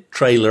 2-minute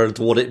trailer and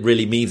to what it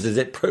really means. Is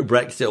it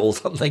pro-Brexit or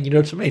something? You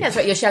know what I mean? That's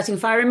what you're shouting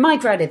fire in my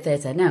crowded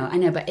theatre. No, I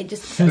know, but it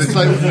just. It's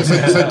like,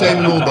 so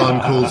Damon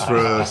Albarn calls for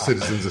a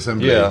citizens'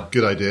 assembly. Yeah.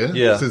 Good idea.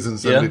 Yeah.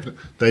 Citizens' assembly. Yeah.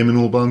 Damon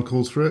Albarn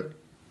calls for it.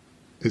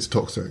 It's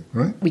toxic,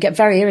 right? We get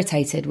very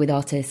irritated with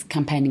artists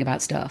campaigning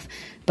about stuff,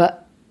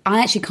 but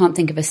I actually can't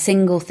think of a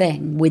single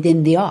thing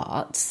within the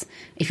arts,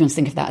 if you want to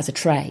think of that as a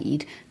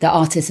trade, that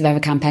artists have ever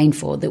campaigned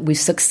for that we've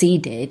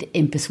succeeded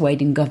in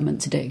persuading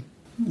government to do.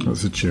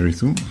 That's a cheery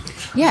thought.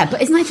 Yeah, but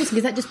isn't that interesting?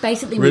 Because that just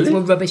basically means we're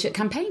rubbish at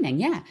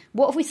campaigning. Yeah,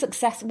 what have we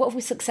successfully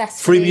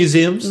Free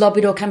museums,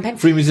 lobbied or campaigned?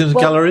 Free museums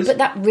and galleries. But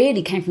that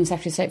really came from the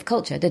Secretary of State for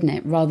Culture, didn't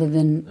it? Rather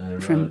than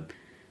from.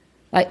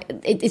 Like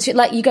it's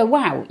like you go,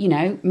 wow, you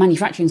know,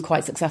 manufacturing's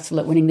quite successful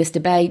at winning this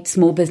debate.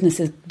 Small business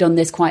has done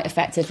this quite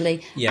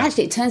effectively. Yeah.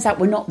 Actually, it turns out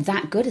we're not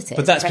that good at it.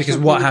 But that's because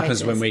what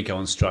happens when we go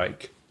on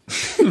strike?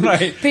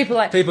 Right. People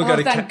go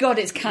to thank God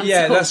it's cancelled.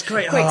 Yeah, that's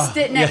great. Quick,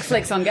 stick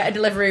Netflix on, get a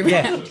delivery round.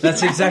 Yeah,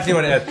 that's exactly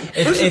what it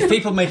is. If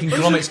people making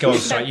grommets go on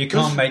strike, you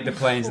can't make the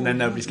planes and then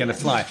nobody's going to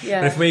fly.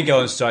 Yeah. But if we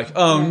go on strike,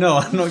 no,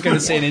 I'm not going to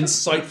see an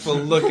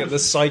insightful look at the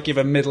psyche of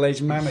a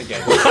middle-aged man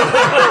again.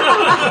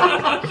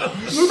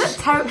 Well, that's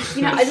terrible.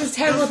 You know, it's a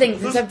terrible thing.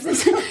 Since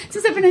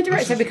I've been a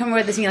director, I've become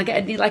aware of this. You know,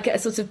 like at a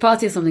sort of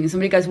party or something, and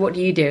somebody goes, "What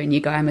do you do?" And you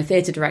go, "I'm a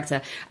theatre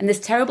director." And this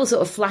terrible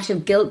sort of flash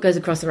of guilt goes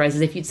across their eyes,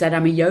 as if you'd said,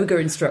 "I'm a yoga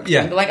instructor."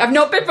 Yeah. And they're like, "I've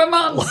not been for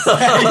months."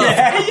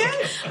 Yeah.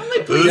 I'm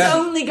like, please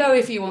only go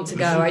if you want to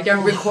go. I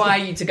don't require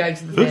you to go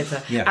to the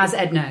theatre, as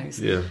Ed knows.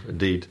 Yeah,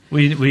 indeed.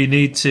 We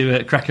need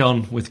to crack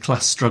on with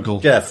class struggle.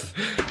 Jeff.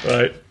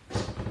 Right.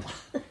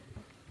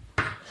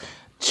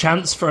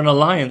 Chance for an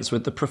alliance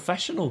with the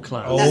professional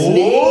class. That's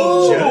me.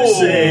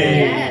 Josie.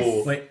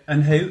 Yes. Wait,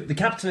 and who? The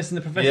capitalists and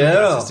the professional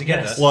classes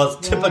together? Yes. Well,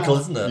 it's typical,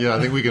 isn't it? Yeah, I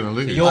think we're going to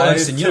lose. You're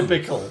It's Ernst & Young.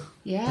 typical.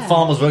 Yeah. The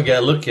farmers won't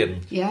get a look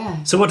in.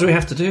 Yeah. So what do we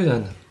have to do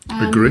then?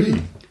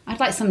 Agree. I'd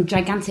like some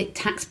gigantic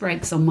tax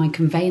breaks on my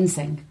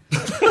conveyancing.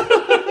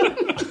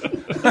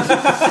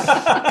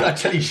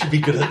 Actually, you should be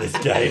good at this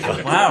game.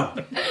 Wow.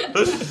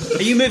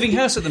 Are you moving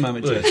house at the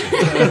moment, Josie?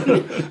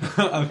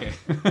 Okay.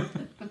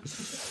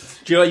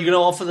 Are you going to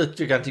offer the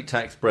gigantic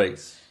tax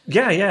breaks?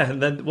 Yeah.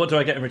 And then what do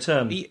I get in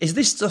return? Is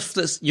this stuff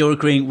that you're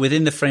agreeing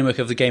within the framework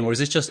of the game, or is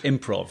this just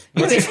improv?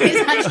 It's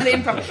actually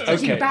improv. It's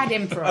actually Okay. bad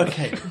improv.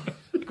 Okay.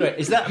 Great.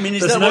 Is that? I mean,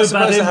 is There's that no what's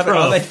supposed bad to happen?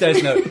 improv.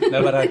 There's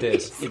no bad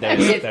ideas.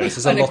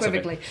 There's a lot of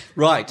Unequivocally. it.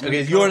 Right.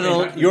 Okay. You're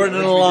in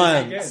an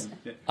alliance.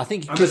 I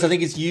think, Chris. I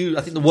think it's you.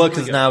 I think the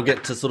workers now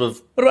get to sort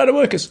of. What about the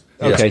workers?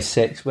 Yeah. Okay,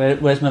 6.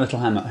 Where's my little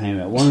hammer? Here we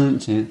go. 1,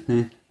 2,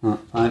 3, 4,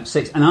 5,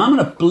 6. And I'm on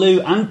a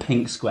blue and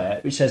pink square,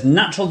 which says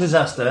natural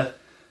disaster.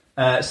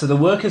 So the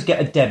workers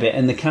get a debit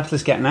and the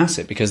capitalists get an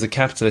asset because the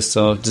capitalists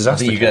are disaster. I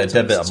think you get a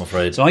debit, capitalists. I'm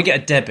afraid. So I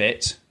get a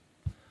debit.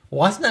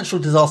 Why is natural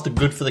disaster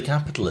good for the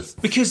capitalists?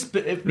 Because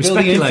building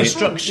speculate.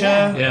 infrastructure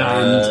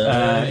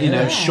Yeah.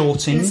 and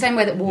shorting. In the same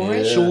way that war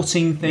is.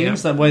 Shorting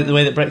things. Yeah. The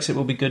way that Brexit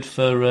will be good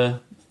for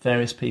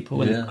various people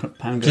when the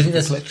pound Do you goes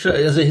think to that's true?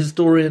 As a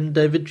historian,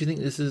 David, do you think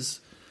this is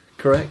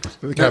correct?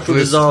 The Natural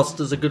capitalists-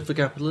 disasters are good for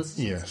capitalists?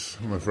 Yes,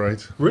 I'm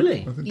afraid.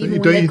 Really? Don't Even you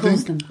when they think?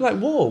 cause them. Like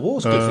war.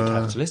 War's good for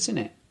capitalists, isn't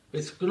it?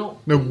 It's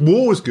not. No,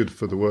 war is good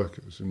for the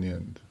workers in the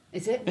end.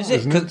 Is it? Is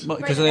it?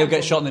 Because they'll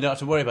get shot and they don't have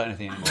to worry about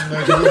anything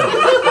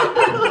anymore.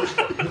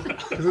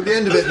 Because at the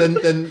end of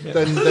it,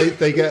 then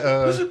they get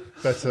a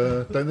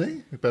better, don't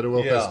they? A better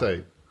welfare Yeah.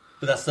 state.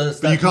 But that's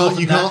But you can't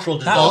natural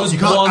That was you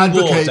disaster. one can't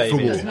war, advocate for David.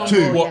 war. There's one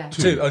Two. more, yeah.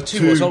 Two. Oh,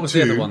 two wars. What was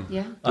the other one?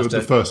 Yeah.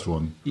 The first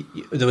one.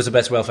 There was a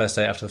better welfare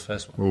state after the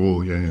first one.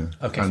 Oh, yeah. Okay,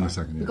 and fine. the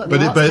second, We've yeah. got the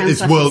Arts Council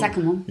it's after the world.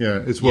 second one. Yeah,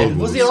 it's world Was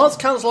wars. the Arts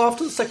Council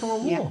after the Second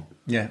World War? Yeah.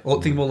 Yeah. Well,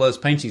 think of all those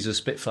paintings of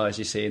Spitfires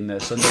you see in the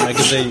Sunday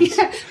magazines.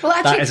 Well,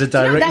 actually, That is a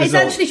direct that is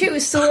result. actually true. It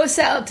was sort of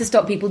set up to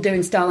stop people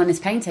doing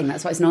Stalinist painting.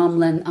 That's why it's an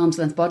arm's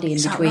length body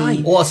in between.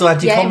 right? Oh, so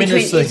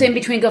anti-communist it's thing. in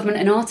between government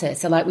and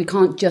artists. So, like, we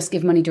can't just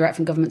give money direct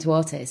from government to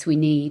artists. We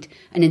need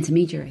an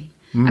intermediary.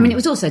 I mean, it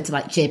was also to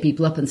like cheer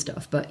people up and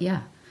stuff. But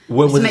yeah,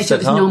 When just was to it make sure set it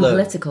was up, though?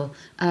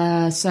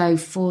 non-political. So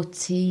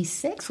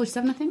 46,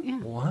 47, I think. Yeah.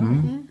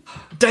 Wow.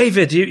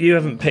 David, you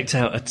haven't picked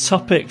out a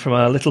topic from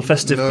our little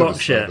festive Nervous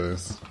box about yet.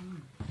 this.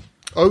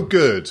 Oh,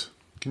 good.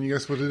 Can you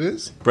guess what it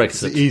is? Brexit. It's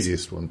the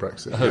easiest one,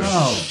 Brexit.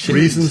 Oh,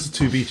 Reasons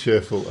to be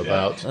cheerful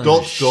about.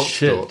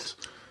 shit.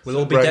 We'll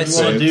all be dead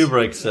Brexit. What soon. do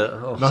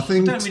Brexit? Oh.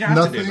 Nothing. Don't we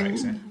have to do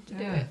nothing.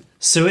 Brexit?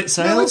 Suet No, I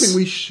sales? think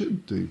we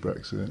should do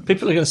Brexit.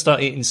 People are going to start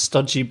eating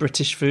stodgy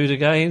British food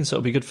again, so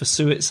it'll be good for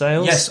suet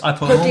sales. Yes, I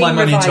put all my Pudding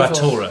money into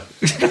revival.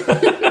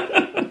 Atora.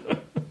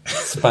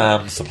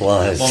 Spam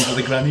supplies. One for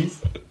the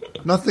grannies.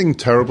 Nothing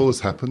terrible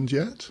has happened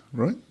yet,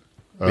 right?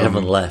 We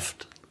haven't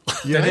left.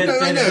 Yeah,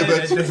 I know,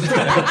 but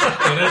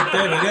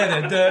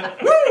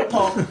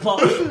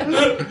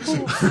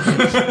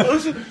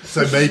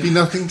so maybe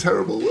nothing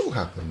terrible will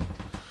happen.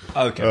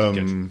 Okay,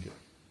 good.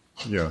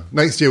 Yeah,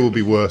 next year will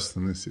be worse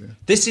than this year.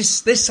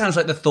 This sounds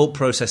like the thought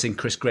process in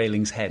Chris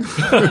Grayling's head.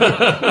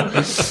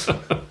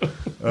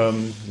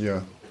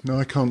 Yeah, no,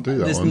 I can't do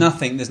that. There's one.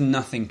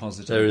 nothing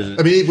positive.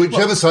 I mean,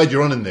 whichever side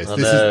you're on in this,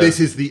 this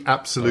is the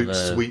absolute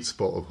sweet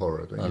spot of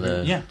horror. Don't you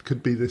think? Yeah,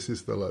 could be this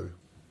is the low,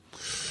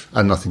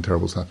 and nothing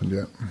terrible's happened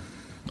yet.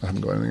 I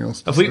haven't got anything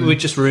else. Have we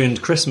just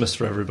ruined Christmas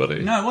for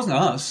everybody? No, it wasn't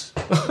us.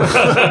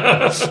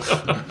 I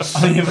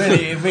mean,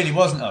 it really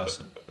wasn't us.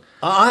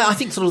 I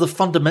think sort of the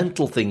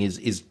fundamental thing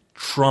is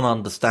trying to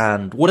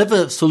understand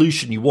whatever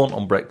solution you want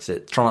on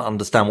Brexit, trying to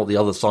understand what the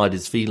other side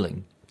is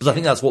feeling. Because I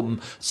think that's what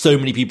so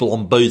many people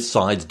on both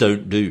sides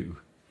don't do.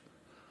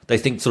 They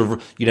think sort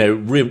of,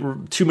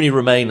 too many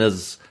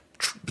Remainers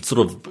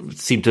sort of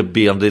seem to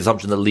be under the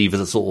assumption that Leavers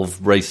are sort of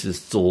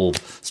racist or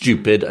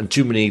stupid, and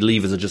too many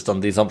Leavers are just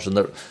under the assumption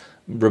that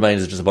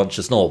Remainers are just a bunch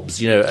of snobs,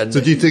 And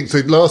so do you think,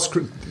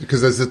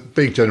 because there's a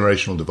big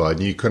generational divide,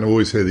 and you can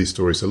always hear these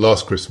stories. So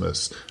last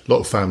Christmas, a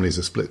lot of families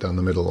are split down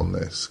the middle on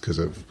this because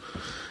of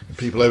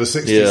people over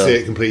 60 see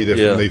it completely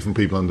differently from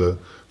people under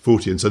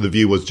 40. And so the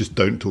view was just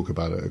don't talk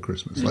about it at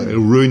Christmas. Like,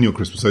 it'll ruin your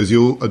Christmas. So is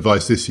your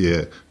advice this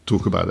year,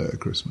 talk about it at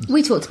Christmas?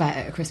 We talked about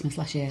it at Christmas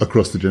last year.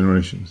 Across the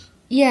generations?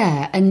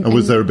 Yeah. And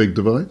was there a big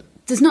divide?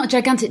 There's not a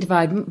gigantic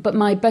divide, but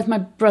both my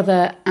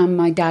brother and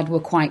my dad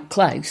were quite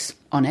close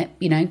on it.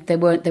 They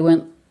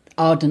weren't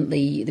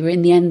ardently.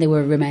 In the end, they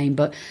were Remain.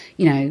 But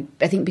I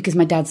think because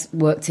my dad's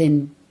worked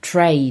in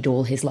trade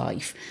all his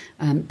life,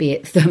 be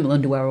it thermal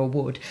underwear or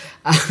wood.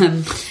 I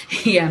know.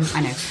 Yeah.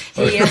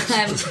 All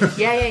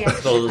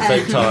at the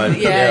same time.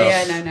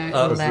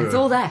 No. It's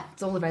all there.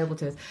 It's all available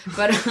to us.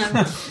 But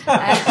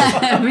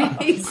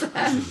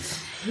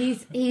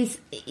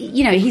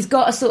he's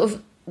got a sort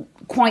of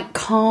quite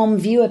calm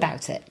view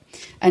about it,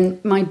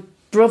 and my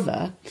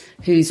brother,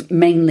 who's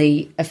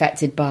mainly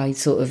affected by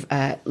sort of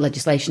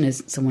legislation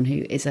as someone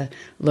who is a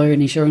lawyer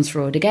in insurance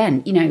fraud,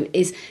 again,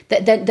 is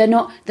that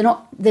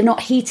they're not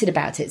heated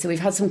about it. So we've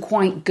had some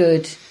quite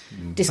good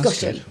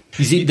discussion.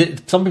 You see,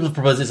 some people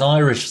propose this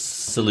Irish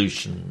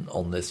solution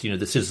on this. The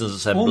Citizens'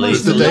 Assembly.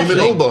 Almost the David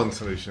Albarn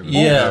solution.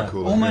 Yeah,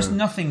 almost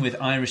nothing with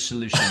Irish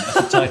solution as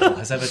a title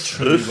has ever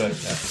truly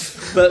worked out.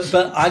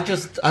 But I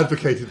just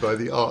advocated by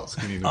the arts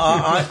community. But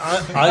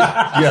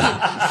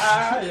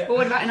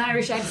what about an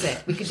Irish exit?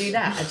 We could do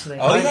that actually.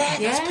 Oh yeah,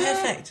 that's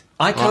perfect.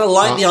 I kind of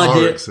like the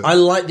idea. I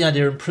like the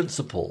idea in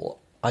principle.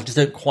 I just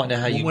don't quite know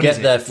how you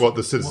get there. What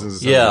the Citizens'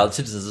 Assembly? Yeah, the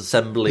Citizens'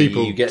 Assembly.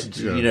 You get,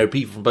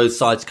 people from both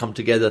sides come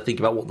together, think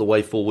about what the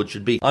way forward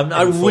should be.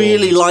 I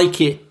really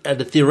like it at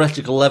a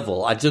theoretical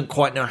level. I don't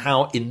quite know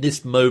how in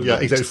this moment. Yeah,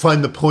 exactly.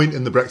 Find the point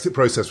in the Brexit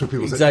process where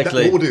people say, what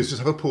we'll do is just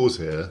have a pause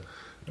here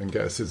and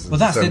get a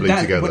Citizens' Assembly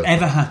together.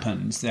 Whatever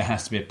happens, there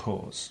has to be a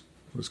pause.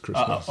 It was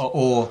Christmas. I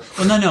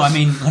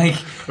mean,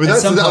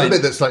 that's the other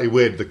bit that's slightly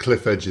weird. The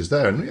cliff edge is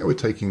there, and we're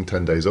taking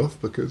 10 days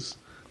off because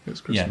it's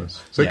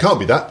Christmas. So it can't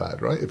be that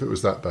bad, right? If it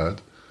was that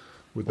bad,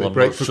 would they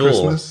break for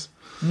Christmas?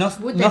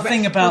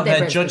 Nothing about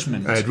their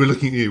judgment. Ed, we're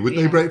looking at you. Would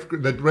they break for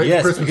Christmas?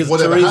 Yes, because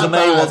Theresa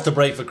May wants to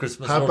break for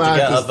Christmas. How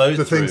bad does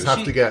the things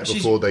have to get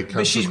before they cancel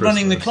Christmas? But she's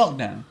running the clock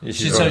now.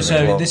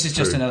 So this is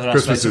just another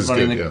aspect of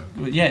running the...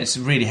 Yeah, it's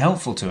really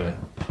helpful to her.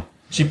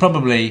 She's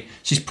probably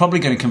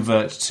going to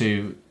convert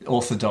to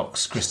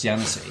Orthodox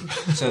Christianity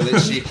so that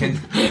she can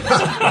keep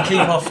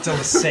off till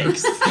the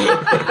 6th.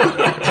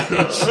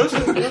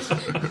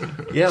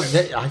 Yeah,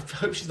 I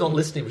hope she's not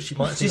listening, but she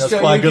might think that's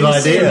quite a good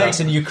idea.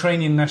 Next in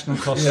Ukrainian national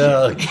costume.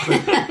 Yeah.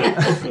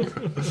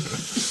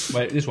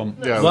 Wait, this one.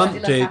 Yeah.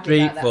 1, 2,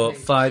 3, 4,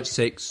 5,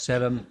 6,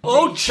 7.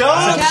 Oh,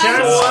 chance!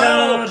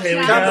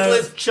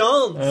 Capitalist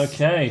chance!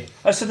 Okay.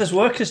 Oh, so there's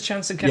workers'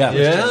 chance and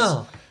capitalist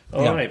chance.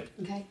 All right.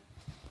 Okay.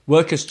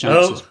 Workers'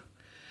 chances. Oh,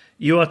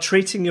 you are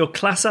treating your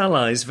class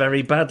allies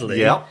very badly.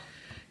 Yeah.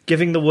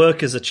 Giving the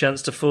workers a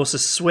chance to force a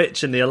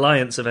switch in the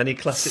alliance of any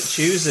class it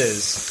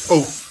chooses.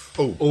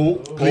 Please. Oh,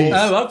 okay.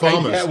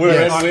 Farmers. Yeah,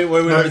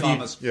 we're with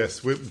farmers. Yes,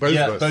 both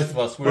of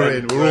us.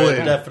 We're all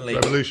in. Definitely.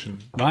 Revolution.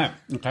 Right,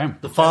 okay.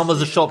 The farmers,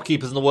 the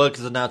shopkeepers, and the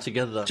workers are now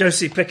together.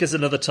 Josie, pick us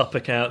another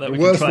topic out that we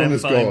The can worst try one and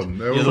is find. gone.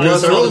 The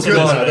worst They're all one's good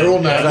gone. now. They're all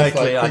now.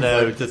 Exactly, I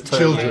know. Like Just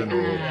children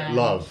or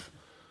love.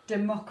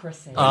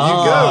 Democracy. You go.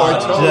 I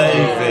told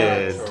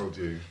David. you. I told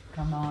you.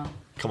 Come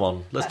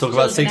on. Let's That's talk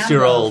about children and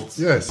 6-year-olds.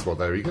 Yes. Well,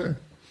 there you go.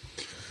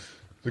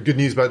 The good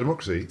news about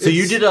democracy. So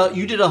you did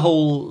a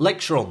whole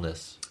lecture on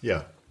this.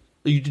 Yeah.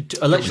 You did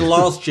a lecture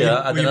last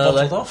year, and then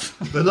bottled off?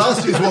 The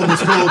last year's one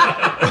was called.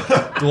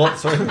 What?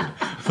 Sorry.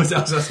 I was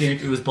asking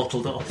if it was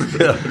bottled off.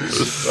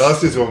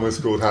 Last year's one was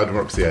called How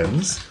Democracy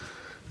Ends,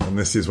 and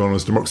this year's one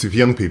was Democracy for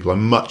Young People.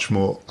 I'm much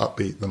more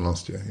upbeat than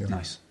last year. Yeah.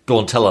 Nice. Go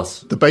on, tell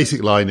us. The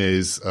basic line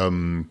is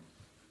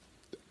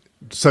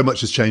so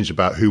much has changed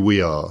about who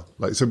we are.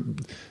 Like, so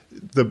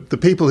the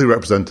people who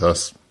represent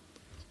us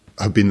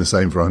have been the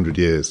same for 100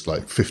 years,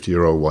 like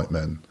 50-year-old white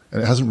men,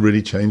 and it hasn't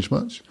really changed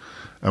much.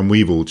 And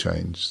we've all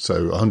changed.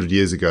 So 100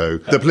 years ago,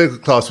 the political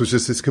class was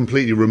just this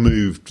completely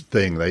removed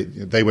thing.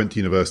 They went to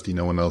university,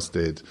 no one else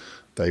did.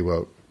 They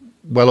were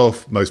well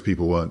off, most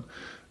people weren't.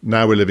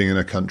 Now we're living in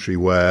a country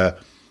where,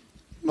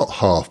 not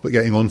half, but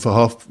getting on for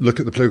half, look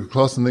at the political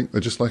class and think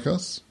they're just like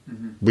us.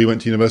 Mm-hmm. We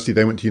went to university,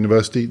 they went to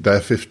university,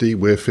 they're 50,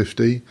 we're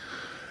 50.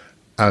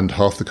 And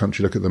half the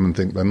country look at them and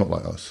think they're not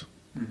like us.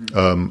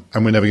 Mm-hmm.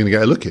 And we're never going to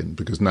get a look in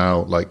because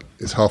now,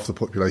 it's half the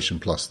population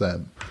plus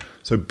them.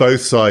 So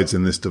both sides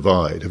in this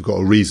divide have got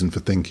a reason for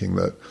thinking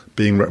that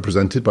being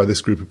represented by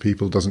this group of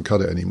people doesn't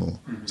cut it anymore.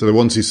 Mm-hmm. So the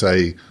ones who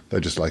say they're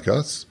just like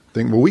us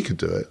think, well, we could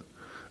do it.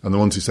 And the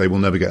ones who say we'll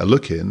never get a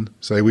look in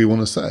say we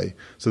want to say.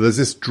 So there's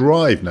this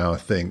drive now, I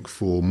think,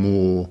 for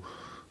more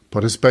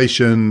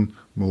participation,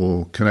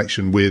 more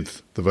connection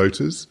with the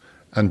voters.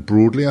 And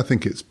broadly, I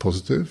think it's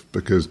positive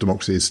because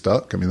democracy is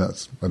stuck. I mean, I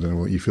don't know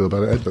what you feel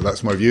about it, Ed, but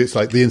that's my view. It's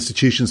like the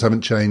institutions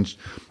haven't changed.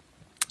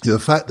 The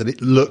fact that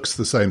it looks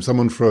the same.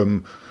 Someone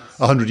from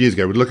 100 years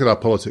ago would look at our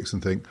politics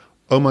and think,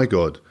 oh my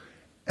God,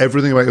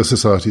 everything about your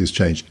society has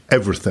changed.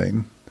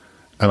 Everything.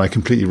 And I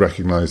completely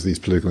recognise these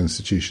political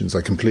institutions.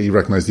 I completely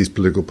recognise these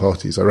political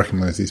parties. I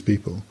recognise these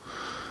people.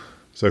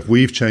 So if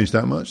we've changed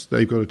that much,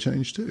 they've got to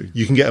change too.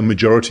 You can get a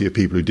majority of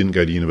people who didn't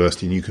go to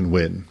university and you can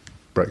win.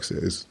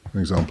 Brexit is an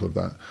example of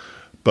that.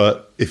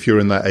 But if you're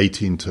in that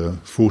 18 to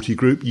 40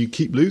 group, you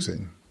keep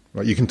losing.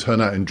 Right? You can turn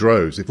out in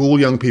droves. If all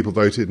young people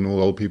voted and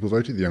all old people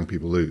voted, the young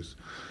people lose.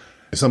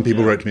 Some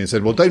people wrote to me and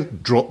said, well,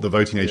 don't drop the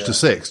voting age to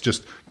 6,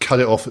 just cut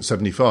it off at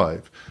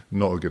 75.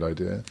 Not a good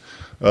idea.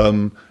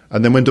 And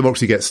then when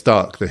democracy gets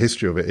stuck, the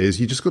history of it is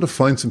you just got to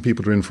find some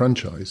people to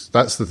enfranchise.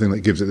 That's the thing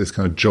that gives it this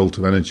kind of jolt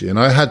of energy. And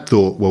I had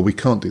thought, well, we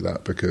can't do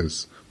that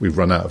because we've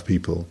run out of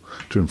people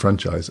to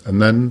enfranchise. And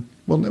then,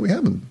 well, no, we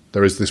haven't.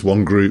 There is this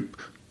one group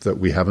that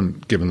we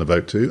haven't given the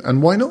vote to.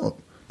 And why not?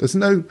 There's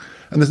no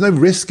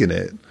risk in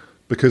it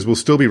because we'll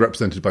still be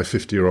represented by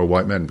 50-year-old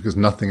white men because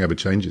nothing ever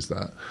changes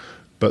that.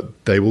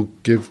 But they will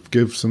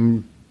give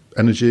some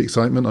energy,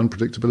 excitement,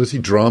 unpredictability,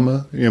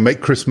 drama.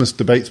 Make Christmas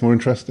debates more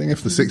interesting.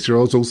 If the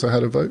 6-year-olds also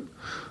had a vote,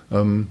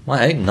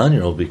 my 8 and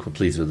 9-year-old would be quite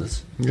pleased with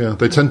this. Yeah,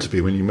 they tend to be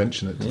when you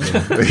mention it.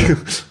 Yeah.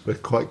 They're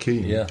quite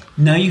keen. Yeah.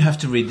 Now you have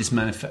to read this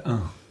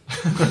manifesto.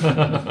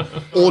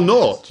 Oh. Or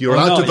not. You're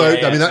allowed to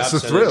vote. I mean, that's the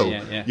thrill.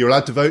 Yeah. You're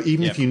allowed to vote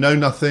even if you know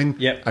nothing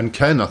and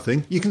care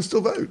nothing. You can still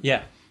vote.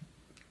 Yeah.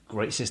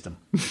 Great system.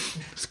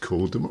 It's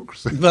called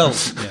democracy. Well,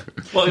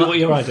 What are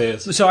your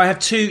ideas? So I have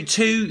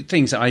two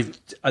things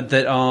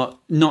that are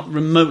not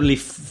remotely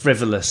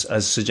frivolous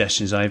as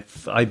suggestions.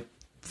 I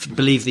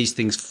believe these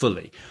things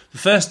fully. The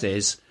first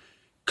is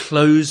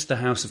close the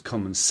House of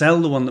Commons,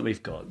 sell the one that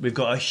we've got. We've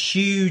got a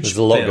huge. There's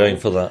a lot going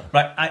for that,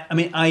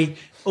 right?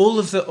 All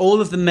of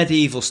the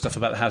medieval stuff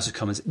about the House of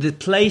Commons. The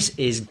place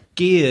is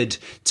geared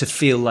to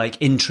feel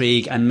like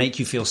intrigue and make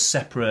you feel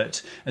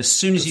separate. As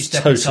soon as you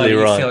step inside, you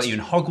feel like you're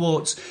in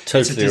Hogwarts.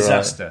 It's a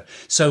disaster. Right.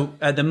 So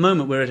at the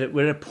moment, we're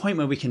at a point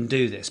where we can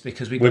do this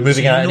because we're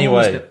moving out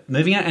anyway.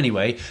 Moving out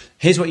anyway.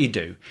 Here's what you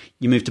do: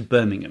 you move to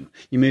Birmingham.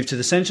 You move to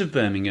the centre of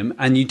Birmingham,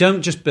 and you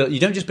don't just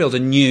build a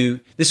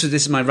new. This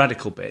is my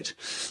radical bit.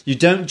 You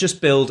don't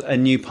just build a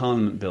new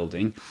Parliament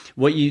building.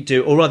 What you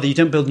do, or rather, you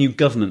don't build new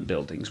government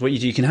buildings. What you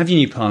do, you can have your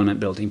new Parliament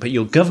building, but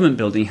your government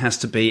building has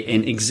to be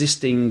in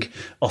existing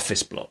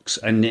office blocks,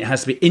 and it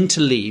has to be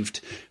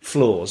interleaved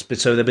floors. But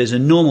so there is a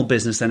normal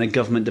business, then a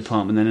government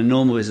department, then a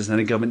normal business, then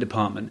a government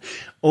department.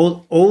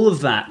 All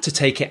of that to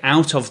take it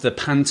out of the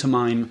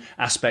pantomime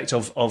aspect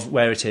of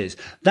where it is.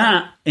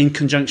 That, in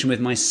conjunction with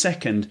my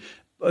second,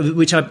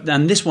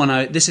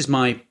 this is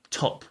my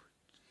top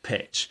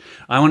pitch.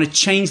 I want to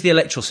change the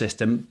electoral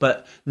system,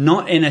 but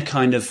not in a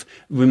kind of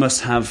we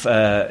must have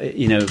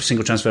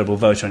single transferable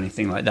vote or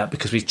anything like that,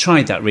 because we've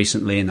tried that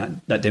recently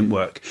and that didn't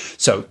work.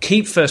 So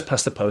keep first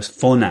past the post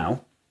for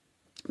now,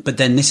 but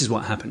then this is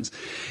what happens.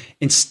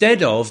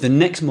 Instead of the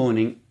next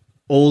morning,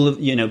 all of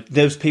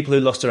those people who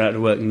lost are out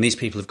of work and these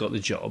people have got the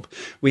job,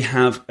 we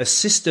have a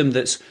system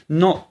that's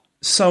not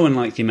so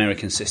unlike the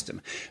American system.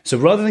 So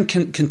rather than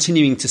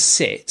continuing to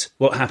sit,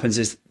 what happens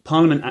is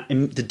Parliament,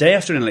 the day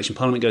after an election,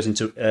 Parliament goes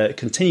into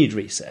continued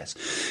recess,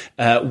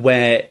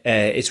 where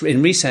it's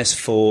in recess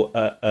for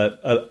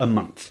a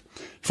month,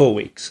 4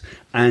 weeks.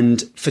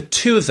 And for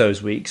 2 of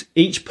those weeks,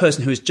 each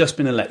person who has just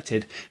been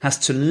elected has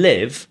to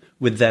live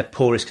with their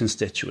poorest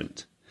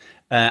constituent.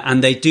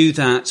 And they do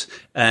that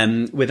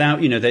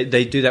without,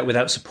 they do that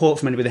without support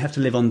from anybody. They have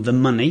to live on the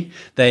money.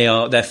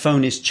 Their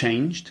phone is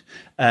changed.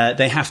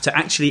 They have to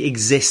actually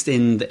exist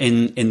in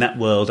that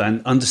world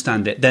and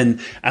understand it.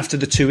 Then after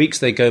the 2 weeks,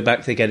 they go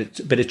back. They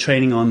get a bit of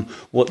training on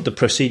what the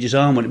procedures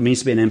are and what it means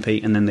to be an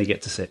MP, and then they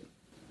get to sit.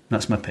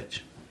 That's my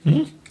pitch.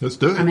 Mm-hmm. Let's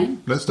do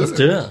it. Let's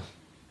do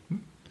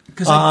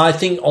it. I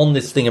think on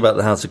this thing about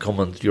the House of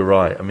Commons, you're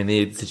right. I mean,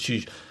 it's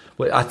huge.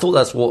 I thought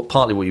that's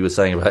partly what you were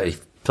saying about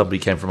if somebody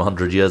came from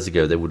 100 years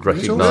ago, they would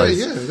recognise.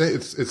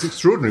 It's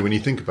extraordinary when you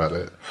think about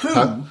it.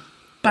 Who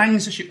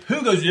bangs the ship?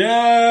 Who goes,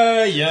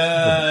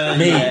 yeah?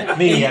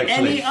 Me,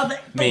 actually.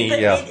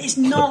 It's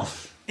not.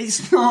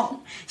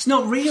 It's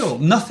not real.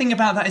 Nothing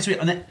about that is real.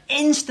 And the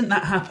instant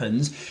that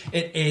happens,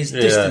 it is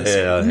distance.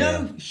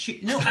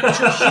 No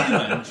actual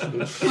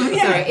human.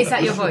 Sorry, is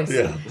that your voice?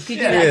 Yeah. Could you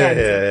do that again?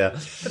 Yeah.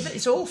 But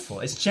it's awful.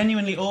 It's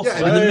genuinely awful.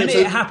 Yeah, and the minute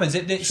it happens,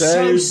 it's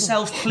so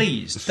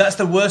self-pleased. That's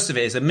the worst of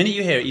it. Is the minute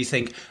you hear it, you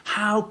think,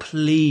 how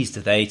pleased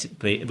are they to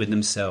be with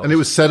themselves? And it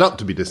was set up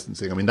to be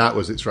distancing. I mean, that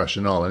was its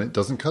rationale, and it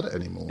doesn't cut it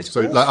anymore.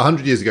 So, like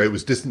 100 years ago, it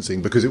was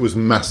distancing because it was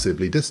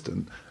massively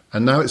distant.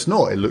 And now it's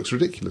not. It looks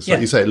ridiculous.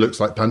 Like you say, it looks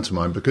like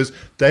pantomime because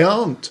they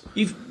aren't.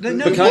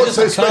 What's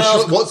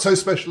so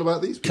special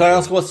about these people? Can I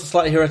ask what's a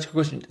slightly heretical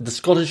question? The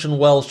Scottish and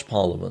Welsh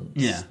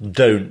parliaments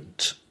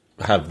don't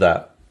have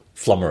that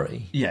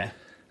flummery. Yeah.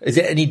 Is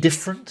it any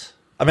different?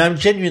 I mean, I'm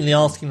genuinely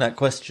asking that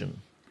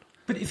question.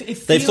 But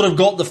if they've sort of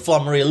got the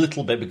flummery a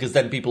little bit because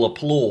then people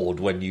applaud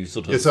when you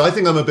sort of... Yeah, so I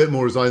think I'm a bit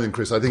more resigned than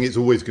Chris. I think it's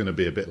always going to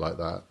be a bit like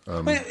that.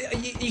 And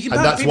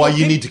that's why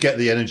you need to get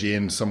the energy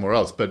in somewhere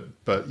else.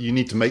 But you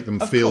need to make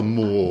them feel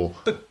more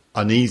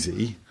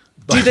uneasy.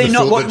 Do they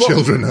not?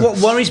 What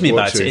worries me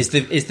about it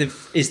watching.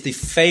 is the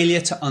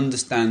failure to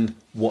understand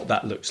what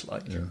that looks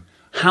like. Yeah.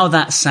 How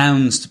that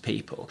sounds to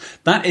people.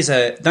 That is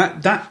a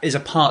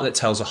part that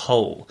tells a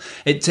whole.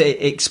 It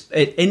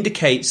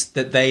indicates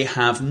that they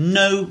have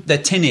they're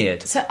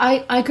tin-eared. So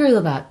I agree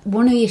with that.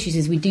 One of the issues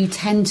is we do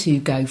tend to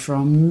go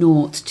from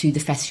naught to the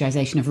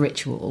fetishization of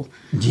ritual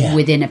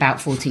within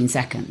about 14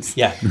 seconds.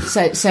 Yeah.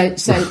 So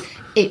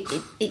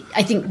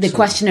I think the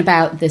question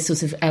about the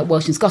sort of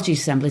Welsh and Scottish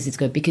assemblies is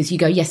good because you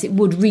go, yes, it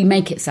would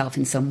remake itself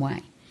in some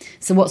way.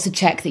 So what's the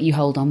check that you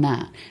hold on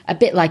that? A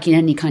bit like in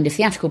any kind of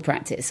theatrical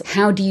practice.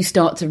 How do you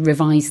start to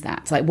revise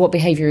that? Like what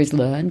behaviour is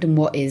learned and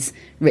what is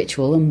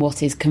ritual and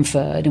what is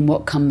conferred and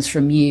what comes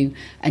from you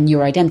and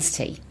your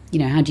identity? You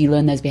know, how do you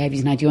learn those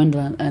behaviours and how do you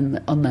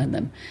unlearn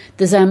them?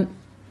 There's a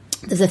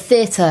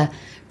theatre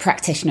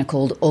practitioner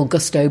called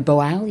Augusto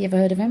Boal. You ever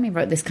heard of him? He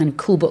wrote this kind of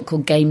cool book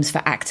called Games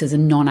for Actors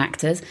and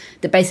Non-Actors,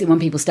 that basically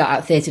when people start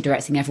out theatre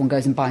directing, everyone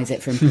goes and buys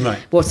it from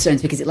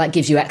Waterstones because it like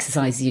gives you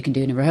exercises you can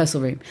do in a rehearsal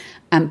room.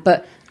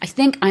 But I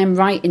think I am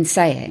right in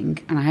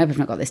saying, and I hope I've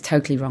not got this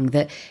totally wrong,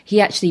 that he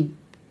actually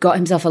got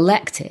himself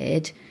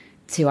elected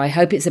to, I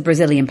hope it's a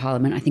Brazilian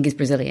parliament, I think it's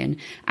Brazilian,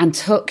 and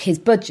took his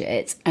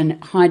budget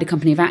and hired a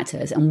company of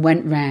actors and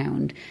went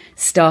round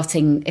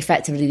starting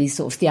effectively these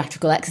sort of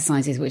theatrical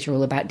exercises which are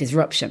all about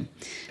disruption.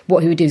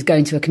 What he would do is go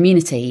into a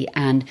community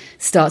and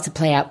start to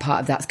play out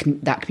part of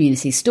that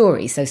community's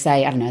story. So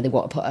say, I don't know, they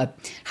want to put a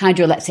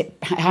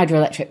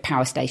hydroelectric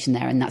power station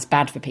there and that's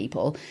bad for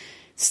people.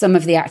 Some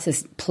of the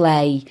actors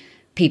play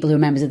people who are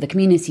members of the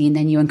community, and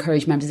then you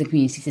encourage members of the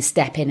community to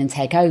step in and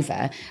take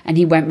over. And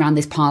he went around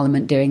this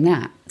parliament doing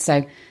that.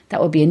 So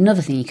that would be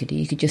another thing you could do.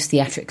 You could just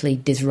theatrically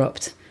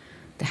disrupt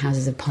the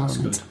Houses of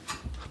Parliament.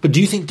 But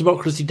do you think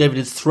democracy, David,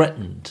 is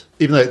threatened?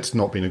 Even though it's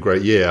not been a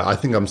great year, I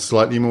think I'm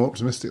slightly more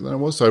optimistic than I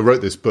was. So I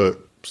wrote this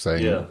book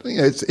saying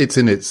it's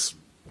in its,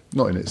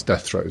 not in its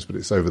death throes, but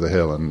it's over the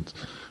hill, and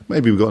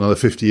maybe we've got another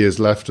 50 years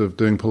left of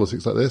doing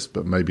politics like this,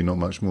 but maybe not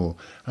much more.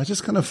 I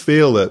just kind of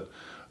feel that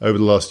over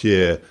the last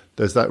year,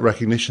 there's that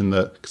recognition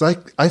that, because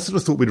I sort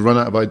of thought we'd run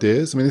out of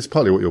ideas. I mean, it's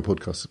partly what your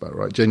podcast is about,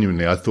 right?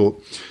 Genuinely, I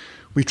thought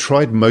we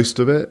tried most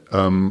of it.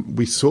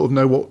 We sort of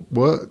know what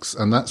works,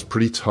 and that's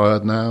pretty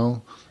tired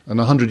now. And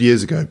 100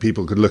 years ago,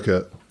 people could look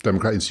at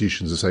democratic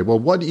institutions and say, well,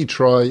 why don't you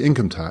try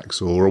income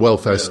tax or a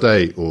welfare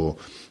state or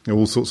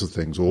all sorts of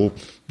things, or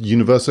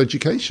universal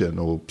education,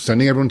 or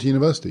sending everyone to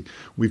university.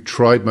 We've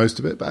tried most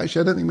of it, but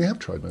actually I don't think we have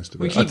tried most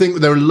of it. I think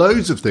there are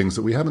loads of things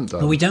that we haven't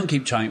done. But we don't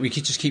keep trying. We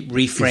could just keep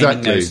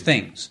reframing those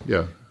things.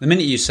 Yeah. The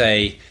minute you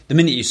say,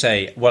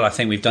 well, I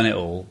think we've done it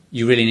all,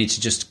 you really need to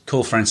just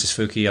call Francis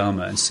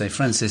Fukuyama and say,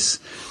 Francis,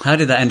 how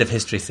did that end of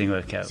history thing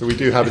work out? So we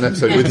do have an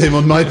episode with him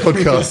on my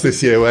podcast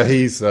this year where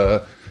he's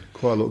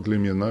quite a lot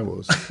gloomier than I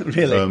was.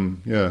 Really?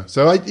 Yeah.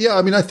 So I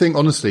think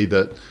honestly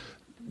that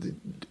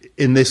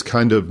in this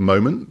kind of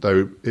moment,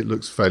 though it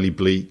looks fairly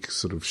bleak,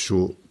 sort of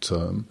short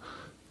term,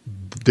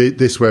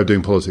 this way of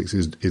doing politics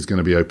is going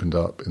to be opened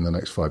up in the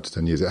next 5 to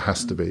 10 years. It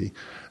has to be.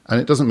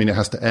 And it doesn't mean it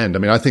has to end. I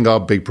mean, I think our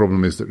big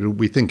problem is that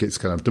we think it's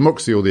kind of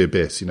democracy or the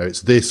abyss. You know,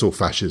 it's this or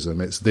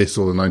fascism, it's this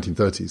or the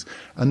 1930s.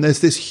 And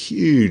there's this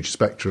huge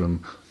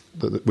spectrum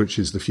which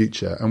is the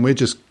future. And we're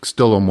just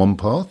still on one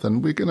path,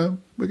 and we're going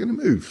to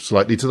move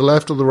slightly to the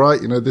left or the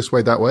right, you know, this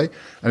way, that way.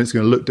 And it's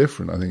going to look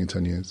different, I think, in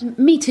 10 years.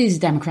 Me Too is a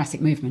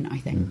democratic movement, I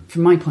think,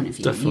 from my point of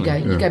view.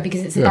 Definitely. You go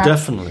because it's about...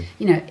 Definitely.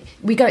 You know,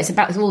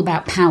 it's all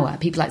about power.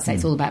 People like to say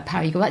it's all about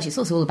power. You go, actually, it's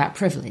also all about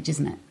privilege,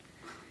 isn't it?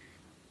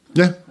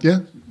 Yeah.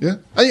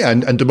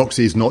 And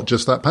democracy is not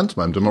just that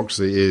pantomime.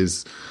 Democracy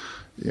is,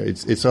 you know,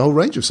 it's a whole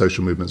range of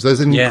social movements. There's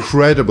an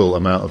incredible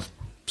amount of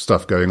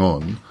stuff going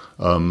on,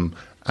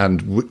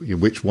 and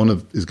which one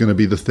is going to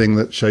be the thing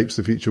that shapes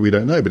the future, we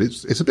don't know. But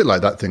it's a bit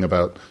like that thing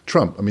about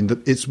Trump. I mean,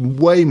 it's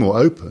way more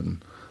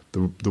open,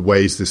 the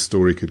ways this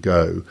story could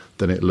go,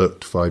 than it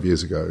looked 5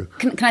 years ago.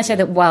 Can I say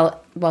that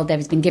while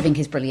David's been giving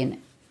his brilliant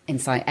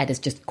insight, Ed has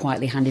just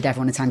quietly handed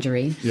everyone a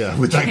tangerine. Yeah,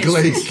 with that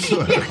glazed.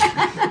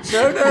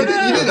 No. You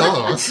didn't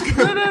ask.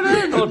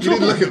 No. You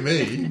didn't look at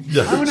me.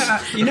 I want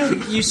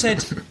to. You said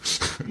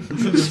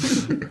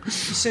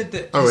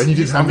that. Oh, and you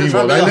did hand me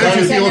one. I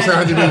noticed you also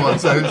handed me one,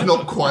 so it's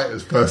not quite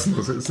as personal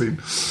as it seemed.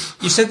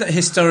 You said that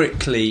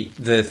historically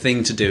the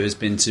thing to do has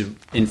been to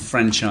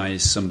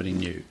enfranchise somebody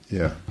new.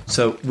 Yeah.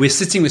 So we're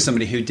sitting with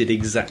somebody who did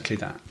exactly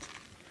that.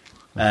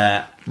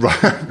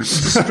 Right.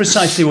 This is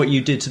precisely what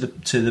you did to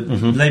the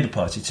Labour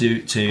Party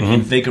to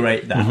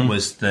invigorate that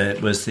was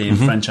the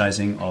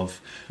enfranchising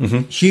of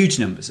huge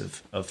numbers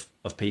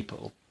of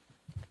people.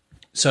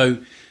 So,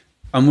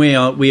 and we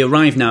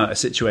arrive now at a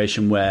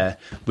situation where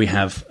we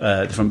have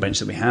the front bench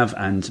that we have,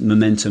 and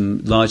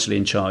Momentum largely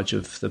in charge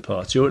of the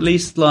party, or at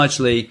least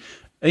largely,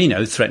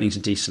 threatening to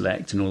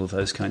deselect and all of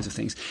those kinds of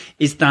things.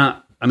 Is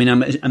that? I mean,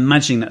 I'm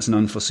imagining that's an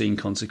unforeseen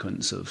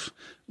consequence of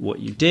what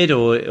you did,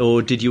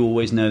 or did you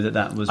always know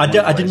that was? I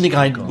didn't think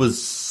I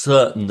was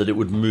certain that it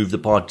would move the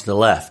party to the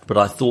left, but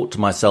I thought to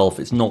myself,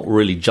 it's not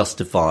really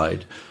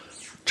justified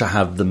to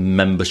have the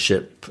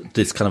membership,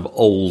 this kind of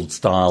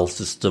old-style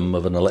system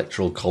of an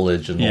electoral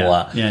college and all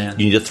that. Yeah.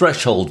 You need a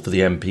threshold for the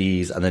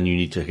MPs, and then you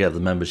need to get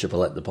the membership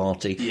elect the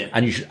party. Yeah.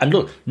 And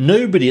look,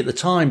 nobody at the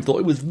time thought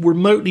it was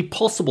remotely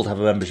possible to have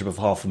a membership of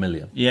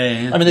 500,000.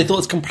 Yeah. I mean, they thought it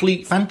was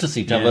complete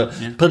fantasy to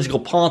have political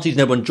parties.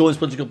 No one joins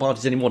political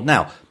parties anymore.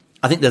 Now,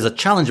 I think there's a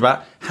challenge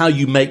about how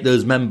you make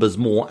those members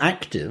more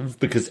active,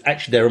 because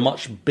actually they're a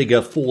much bigger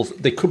force.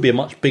 They could be a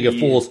much bigger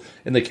force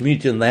in the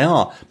community than they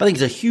are. But I think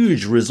it's a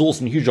huge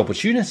resource and huge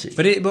opportunity.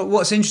 But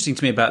what's interesting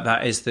to me about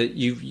that is that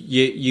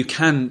you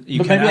can.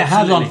 But maybe it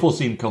has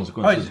unforeseen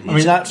consequences. I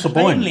mean, that's the point.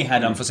 It plainly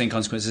had unforeseen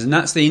consequences, and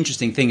that's the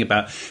interesting thing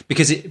about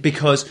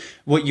because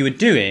what you were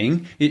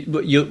doing,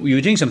 you were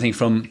doing something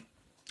from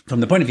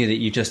the point of view that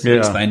you just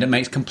explained, it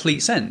makes complete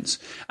sense.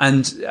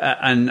 And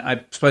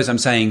I suppose I'm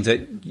saying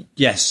that,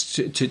 yes,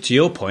 to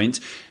your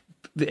point,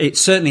 it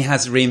certainly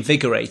has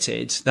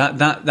reinvigorated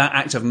that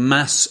act of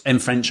mass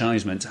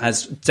enfranchisement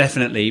has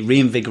definitely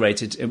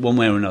reinvigorated in one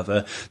way or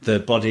another the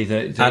body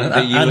that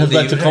has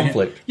led to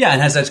conflict. Yeah,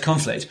 and has led to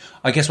conflict.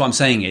 I guess what I'm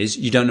saying is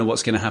you don't know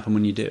what's going to happen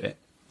when you do it.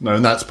 No,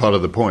 and that's part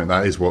of the point.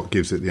 That is what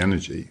gives it the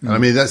energy. And I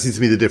mean, that seems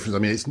to be the difference. I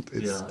mean,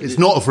 it's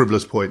not a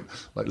frivolous point,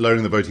 like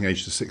lowering the voting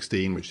age to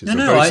 16, which is a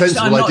very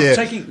sensible idea.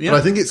 But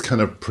I think it's kind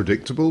of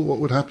predictable what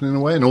would happen in a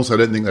way. And also, I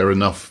don't think there are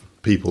enough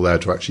people there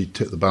to actually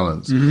tip the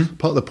balance.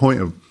 Part of the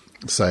point of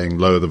saying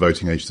lower the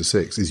voting age to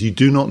 6 is you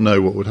do not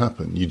know what would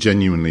happen. You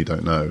genuinely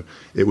don't know.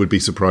 It would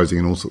be surprising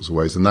in all sorts of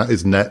ways. And that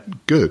is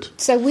net good.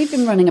 So we've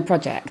been running a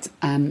project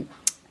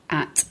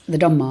at the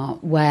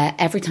Donmar where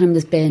every time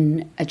there's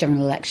been a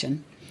general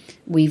election,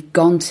 we've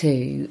gone to,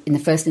 in the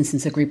first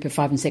instance, a group of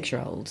 5 and 6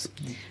 year olds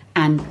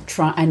and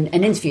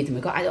interviewed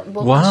them.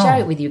 I'll share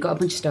it with you. We've got a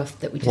bunch of stuff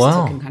that we just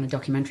took in kind of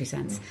documentary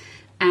sense.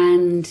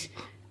 And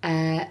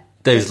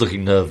Dave's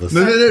looking nervous.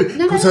 No.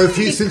 So a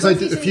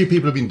few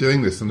people have been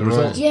doing this, and the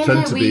results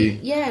tend to be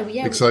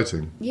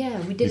exciting.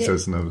 Yeah, we did he it.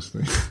 says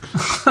nervously.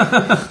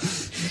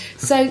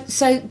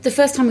 So the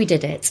first time we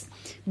did it,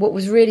 what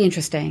was really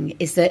interesting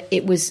is that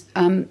it was.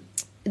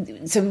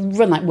 So we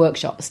run like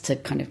workshops to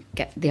kind of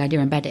get the idea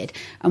embedded.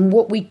 And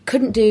what we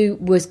couldn't do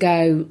was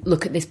go,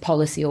 look at this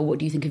policy, or what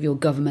do you think of your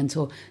government,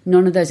 or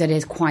none of those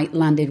ideas quite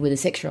landed with a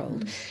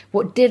 6-year-old.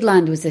 What did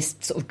land was this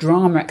sort of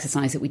drama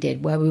exercise that we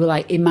did where we were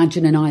like,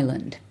 imagine an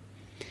island.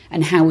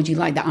 And how would you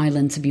like that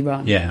island to be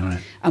run? Yeah, right.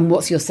 And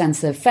what's your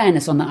sense of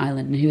fairness on that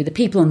island? And who are the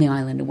people on the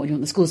island? And what do you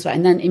want the schools to be?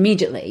 And then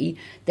immediately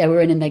they were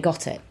in and they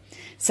got it.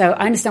 So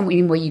I understand what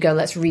you mean where you go,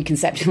 let's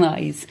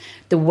reconceptualise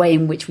the way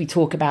in which we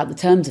talk about the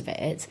terms of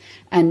it.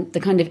 And the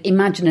kind of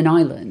imagine an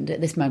island at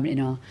this moment in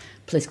our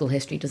political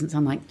history doesn't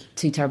sound like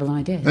too terrible an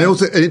idea. And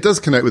it does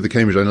connect with the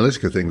Cambridge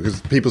Analytica thing,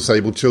 because people say,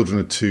 well, children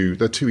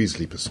they're too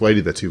easily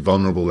persuaded, they're too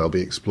vulnerable, they'll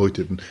be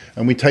exploited.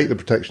 And we take the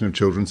protection of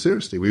children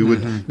seriously. We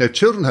would, if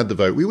children had the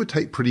vote, we would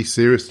take pretty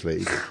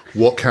seriously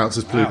what counts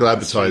as political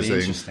advertising.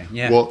 Really interesting.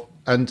 Yeah.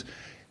 And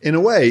in a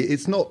way,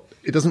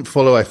 it doesn't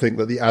follow, I think,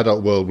 that the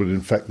adult world would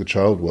infect the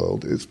child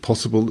world. It's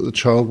possible that the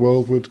child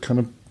world would kind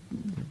of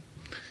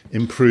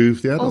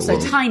improve the adult world.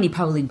 Also, tiny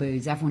polling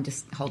booths. Everyone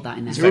just hold that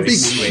in there. It would be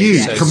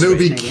cute. It would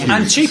be cute.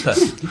 And cheaper.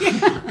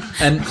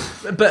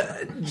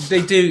 But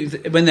they do,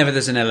 whenever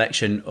there's an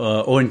election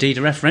or indeed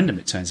a referendum,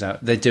 it turns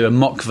out, they do a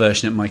mock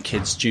version at my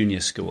kids' junior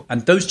school.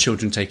 And those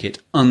children take it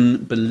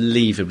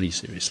unbelievably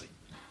seriously.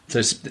 So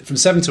it's from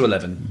 7 to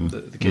 11,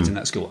 the kids in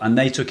that school, and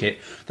they took it.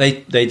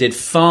 They did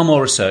far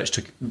more research,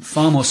 took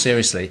far more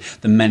seriously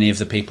than many of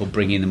the people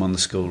bringing them on the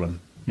school run.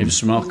 It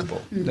was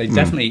remarkable. They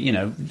definitely,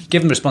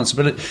 give them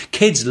responsibility.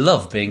 Kids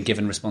love being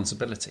given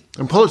responsibility.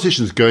 And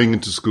politicians going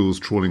into schools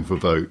trawling for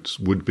votes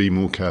would be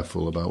more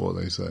careful about what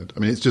they said. I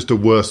mean, it's just a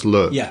worse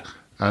look. Yeah.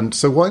 And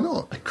so why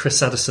not?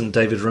 Chris Addison,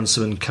 David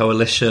Runciman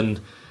coalition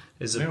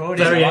is a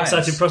very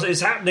exciting process.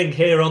 It's happening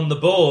here on the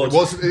board.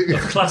 It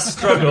of class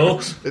struggle.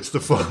 It's the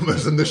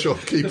farmers and the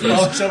shopkeepers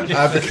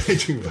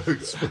advocating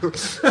votes for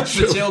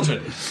the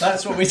children.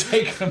 That's what we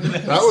take from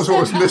this. That was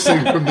what was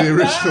missing from the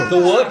original. The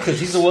workers.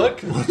 He's a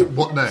worker.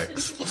 What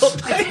next?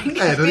 Ed,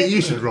 I think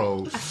you should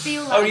roll. I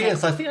feel like Oh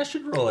yes, I think I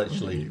should roll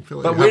actually.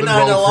 Like But you we're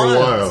now in rolled for a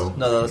alliance. while.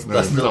 No, that's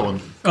that not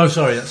one. Oh,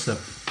 sorry, that's the.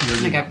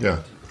 Okay.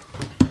 Yeah.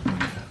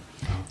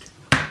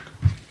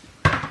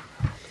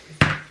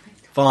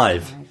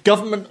 5.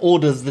 Government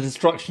orders the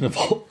destruction of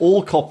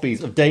all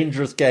copies of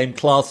dangerous game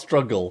Class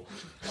Struggle.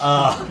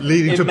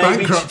 Leading to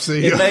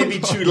bankruptcy. It may be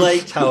too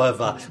late,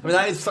 however. I mean,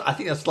 I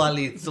think that's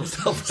slightly sort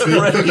of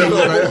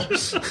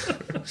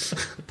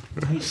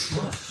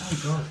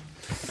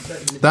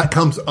That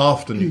comes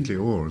after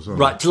nuclear war as well.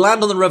 Right, to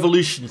land on the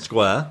Revolution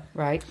Square,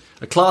 Right.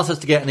 a class has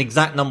to get an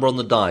exact number on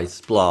the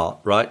dice, blah,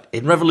 right?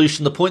 In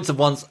Revolution, the points of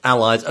one's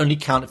allies only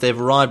count if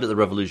they've arrived at the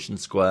Revolution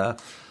Square,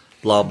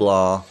 blah,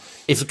 blah.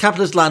 If the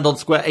capitalists land on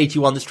Square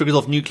 81, this triggers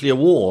off nuclear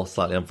war,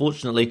 slightly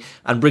unfortunately,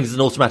 and brings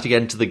an automatic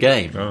end to the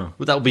game. Oh.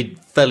 Well, that would be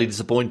fairly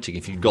disappointing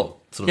if you've got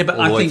sort of Yeah, but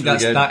all the I way think through the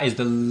game. that is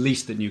the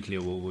least that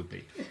nuclear war would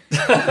be.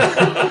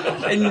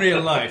 In real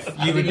life,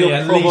 you would you're be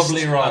at probably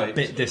least right. a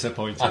bit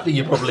disappointed. I think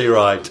you're probably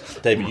right.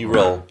 David, you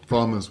roll.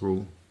 Farmers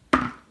will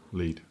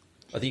lead.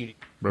 I think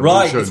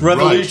Revolution. Right, it's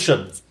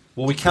revolution. Right.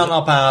 Well, we count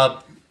up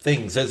our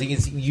things. So I think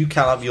it's you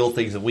count up your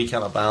things and we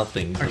count up our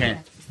things. Okay.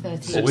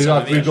 13.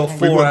 Well, we've got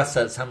 4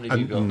 assets. How many have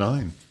you got?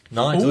 9.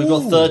 9. So we've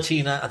got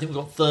 13. I think we've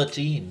got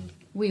 13.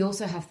 We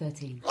also have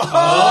 13.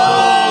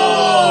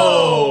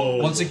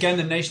 Once again,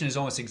 the nation is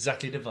almost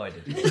exactly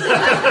divided.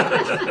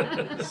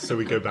 So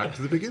we go back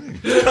to the beginning.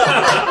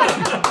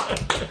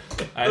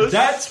 And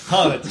that's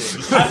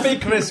politics. Happy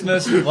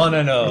Christmas, one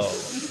and all.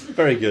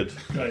 Very good.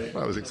 That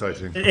was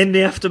exciting. In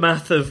the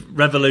aftermath of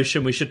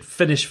revolution, we should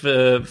finish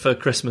for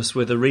Christmas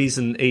with a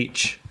reason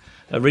each.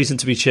 A reason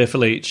to be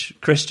cheerful each.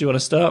 Chris, do you want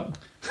to start?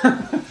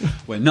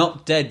 We're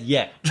not dead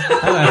yet.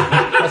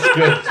 That's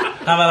good.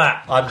 How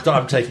about that?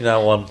 I'm taking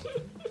that one.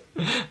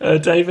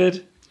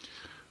 David?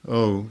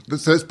 Oh,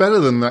 so it's better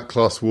than that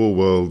class war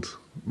world.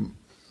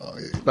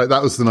 Like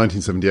that was the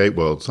 1978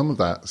 world. Some of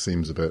that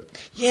seems a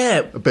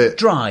bit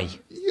dry.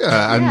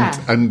 Yeah,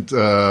 and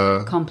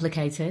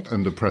complicated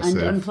and oppressive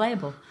and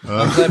unplayable.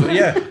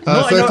 Yeah.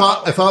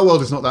 So if our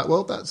world is not that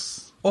world,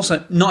 that's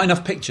Also, not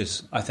enough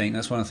pictures, I think.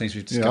 That's one of the things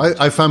we've discovered.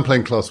 yeah. I found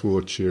playing class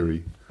war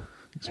cheery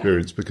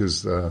experience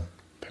because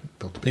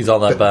these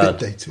aren't that bad.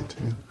 Bit dated.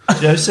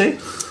 Josie?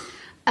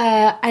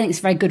 I think it's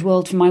a very good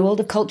world for my world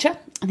of culture.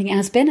 I think it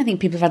has been. I think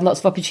people have had lots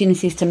of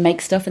opportunities to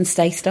make stuff and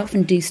say stuff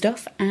and do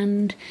stuff.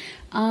 And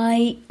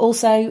I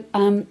also,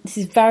 this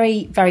is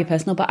very, very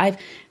personal, but I've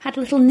had a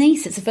little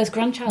niece. It's the first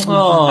grandchild.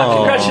 Oh,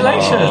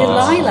 congratulations.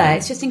 Delilah.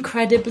 It's just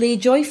incredibly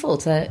joyful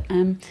to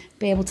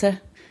be able to,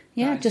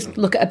 just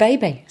look at a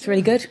baby. It's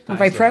really good. I'm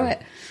very pro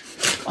it.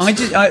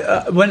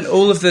 When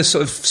all of the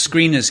sort of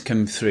screeners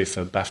come through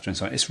for BAFTA and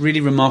so on, it's really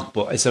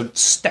remarkable. It's a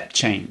step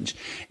change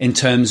in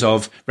terms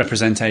of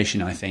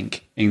representation, I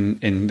think, in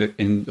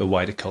the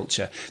wider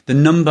culture. The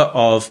number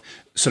of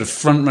sort of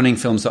front-running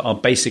films that are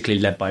basically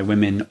led by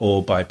women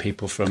or by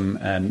people from,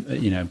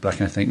 black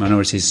and ethnic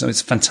minorities. So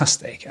it's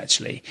fantastic,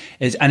 actually.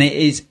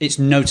 It's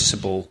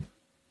noticeable.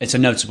 It's a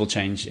noticeable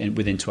change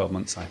within 12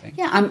 months, I think.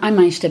 Yeah, I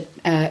managed to.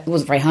 It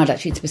wasn't very hard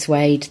actually to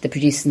persuade the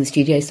producers in the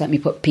studios to let me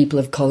put people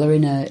of colour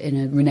in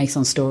a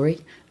Renaissance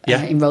story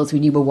in roles we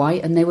knew were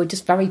white, and they were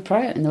just very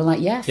pro it, and they were like,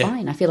 "Yeah,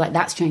 fine." I feel like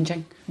that's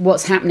changing.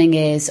 What's happening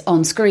is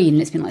on screen,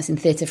 and it's been like this in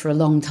theatre for a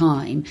long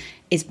time,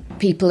 is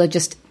people are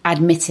just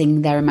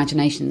admitting their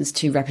imaginations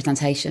to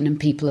representation, and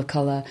people of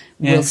colour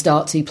will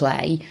start to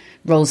play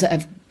roles that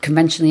have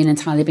conventionally and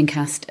entirely been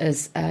cast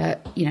as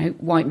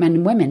white men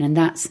and women, and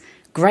that's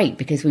great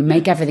because we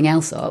make everything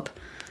else up.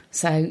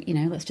 So,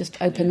 let's just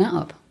open that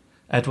up.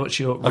 Ed, what's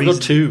your I've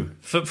got 2.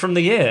 From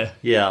the year?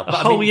 Yeah. A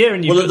whole year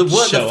and you the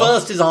show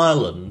first is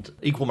Ireland,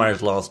 equal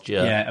marriage last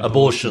year,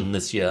 abortion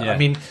this year. Yeah. I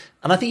mean,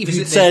 and I think if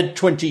you'd said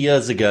 20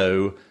 years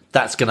ago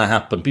that's going to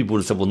happen, people would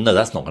have said, well, no,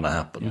 that's not going to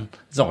happen. Yeah.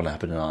 It's not going to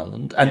happen in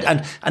Ireland.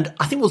 And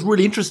I think what's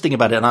really interesting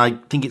about it, and I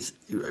think it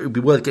would be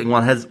worth getting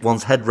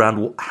one's head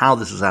around how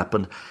this has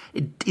happened,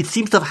 it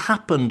seems to have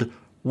happened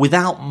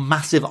without a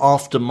massive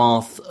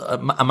aftermath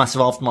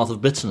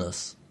of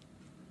bitterness.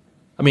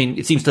 I mean,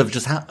 it seems to have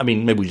just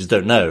maybe we just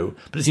don't know,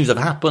 but it seems to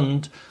have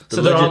happened.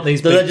 So there aren't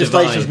these big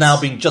legislation's divides.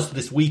 now been just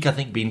this week, I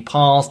think, been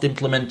passed,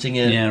 implementing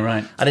it. Yeah,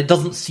 right. And it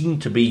doesn't seem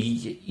to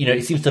be,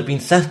 it seems to have been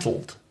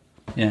settled.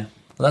 Yeah.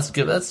 Well, that's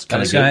good. That's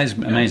kind of That good.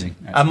 is amazing.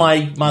 And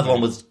my other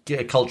one was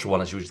a cultural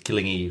one, actually, which was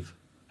Killing Eve.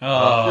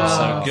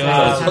 so good.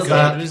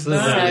 That's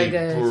So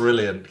good.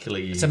 brilliant,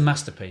 Killing Eve. It's a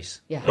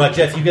masterpiece. Yeah. Right,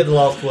 Jeff, you get the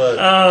last word.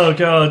 Oh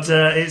God,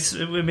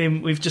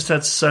 we've just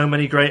had so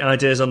many great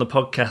ideas on the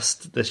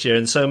podcast this year,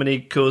 and so many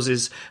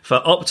causes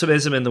for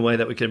optimism in the way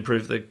that we can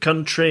improve the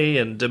country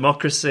and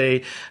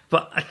democracy.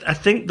 But I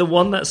think the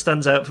one that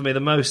stands out for me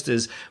the most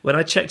is when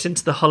I checked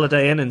into the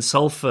Holiday Inn in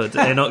Salford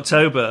in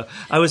October.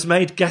 I was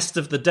made guest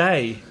of the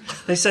day.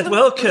 They said,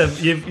 "Welcome,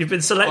 you've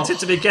been selected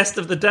to be guest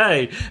of the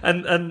day,"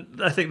 and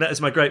I think that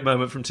is my great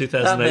moment from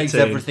 2018. That makes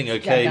everything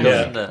okay,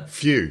 doesn't it?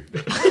 Phew.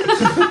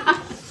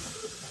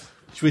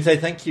 Should we say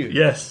thank you?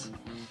 Yes.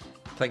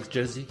 Thanks,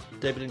 Josie,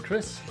 David and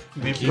Chris.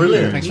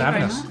 Brilliant. Thanks for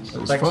having us.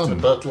 That was Thanks fun. to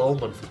Bertel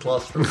Ullman for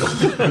classroom.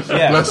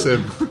 Bless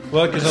him.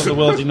 Workers of the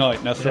world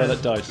unite. Now throw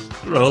that dice.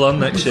 Roll on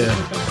next year.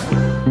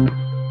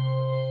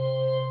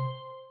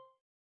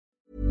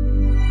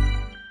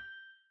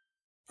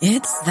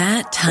 It's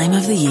that time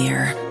of the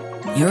year.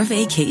 Your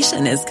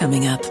vacation is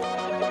coming up.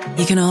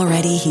 You can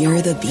already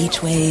hear the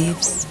beach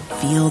waves,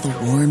 feel the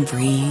warm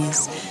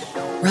breeze,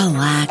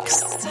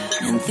 relax,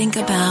 and think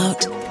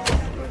about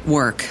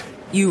work.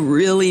 You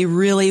really,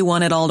 really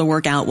want it all to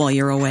work out while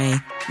you're away.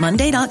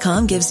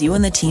 Monday.com gives you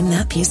and the team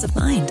that peace of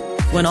mind.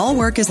 When all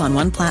work is on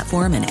one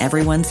platform and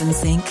everyone's in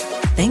sync,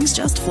 things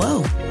just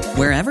flow.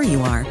 Wherever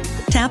you are,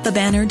 tap the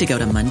banner to go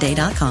to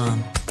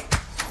Monday.com.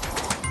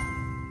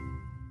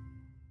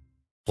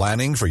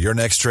 Planning for your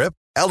next trip?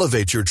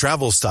 Elevate your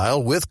travel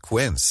style with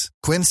Quince.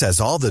 Quince has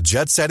all the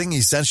jet-setting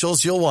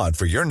essentials you'll want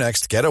for your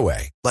next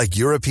getaway, like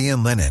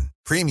European linen,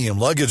 premium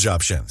luggage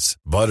options,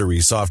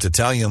 buttery soft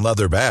Italian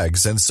leather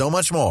bags, and so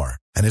much more.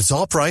 And it's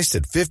all priced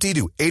at 50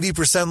 to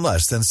 80%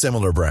 less than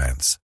similar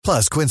brands.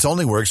 Plus, Quince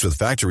only works with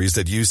factories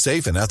that use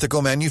safe and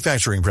ethical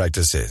manufacturing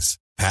practices.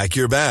 Pack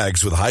your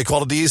bags with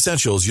high-quality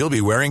essentials you'll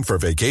be wearing for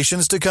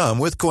vacations to come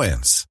with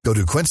Quince. Go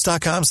to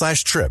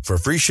quince.com/trip for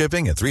free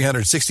shipping and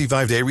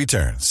 365-day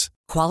returns.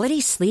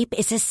 Quality sleep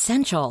is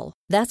essential.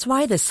 That's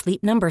why the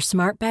Sleep Number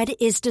Smart Bed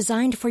is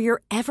designed for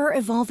your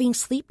ever-evolving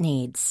sleep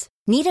needs.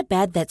 Need a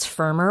bed that's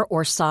firmer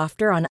or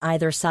softer on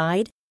either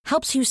side?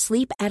 Helps you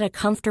sleep at a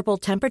comfortable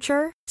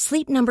temperature?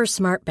 Sleep Number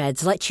Smart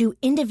Beds let you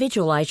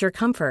individualize your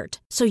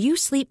comfort, so you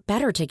sleep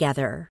better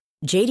together.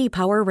 J.D.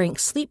 Power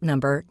ranks Sleep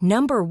Number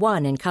number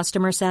 1 in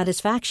customer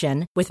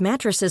satisfaction with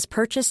mattresses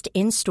purchased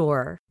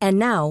in-store. And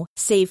now,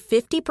 save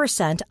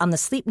 50% on the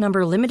Sleep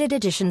Number Limited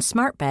Edition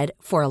Smart Bed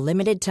for a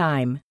limited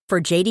time. For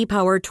J.D.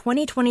 Power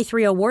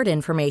 2023 award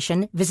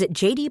information, visit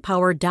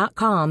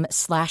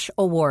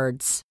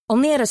jdpower.com/awards.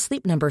 Only at a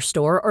Sleep Number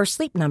store or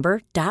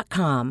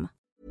sleepnumber.com.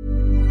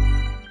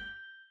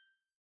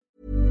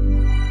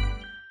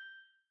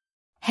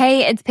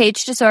 Hey, it's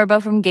Paige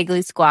DeSorbo from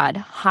Giggly Squad.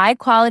 High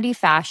quality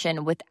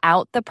fashion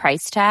without the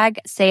price tag.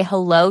 Say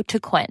hello to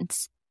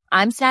Quince.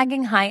 I'm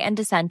snagging high-end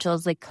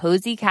essentials like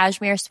cozy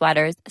cashmere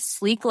sweaters,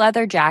 sleek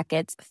leather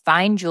jackets,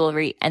 fine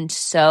jewelry, and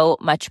so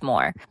much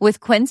more. With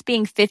Quince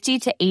being 50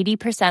 to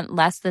 80%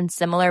 less than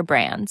similar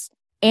brands.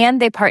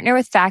 And they partner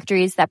with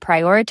factories that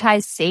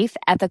prioritize safe,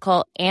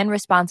 ethical, and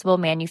responsible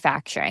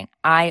manufacturing.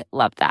 I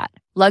love that.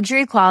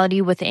 Luxury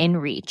quality within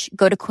reach.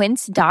 Go to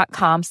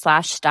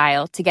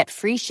quince.com/style to get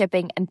free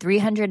shipping and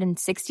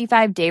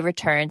 365-day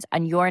returns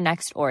on your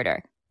next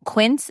order.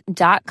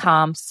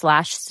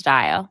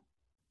 Quince.com/style.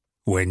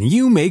 When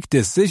you make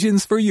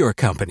decisions for your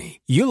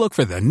company, you look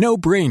for the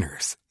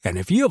no-brainers. And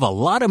if you have a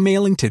lot of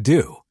mailing to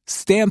do,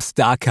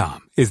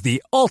 Stamps.com is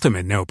the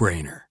ultimate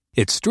no-brainer.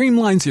 It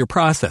streamlines your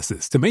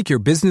processes to make your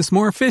business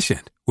more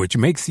efficient, which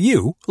makes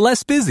you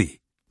less busy.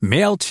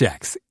 Mail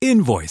checks,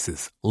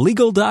 invoices,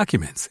 legal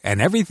documents,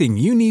 and everything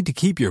you need to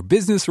keep your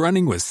business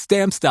running with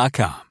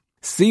Stamps.com.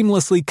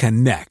 Seamlessly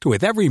connect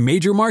with every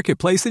major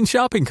marketplace and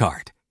shopping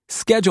cart.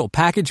 Schedule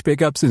package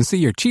pickups and see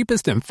your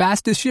cheapest and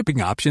fastest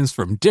shipping options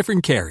from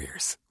different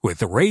carriers,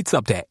 with rates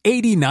up to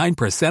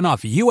 89%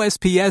 off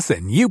USPS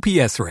and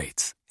UPS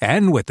rates.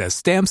 And with the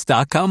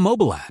Stamps.com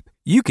mobile app,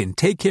 you can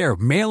take care of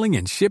mailing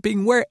and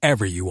shipping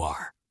wherever you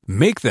are.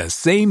 Make the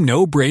same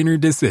no-brainer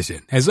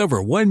decision as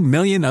over 1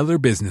 million other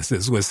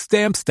businesses with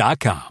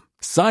Stamps.com.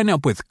 Sign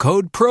up with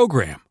code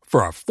PROGRAM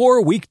for a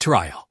 4-week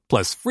trial,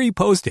 plus free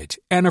postage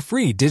and a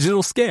free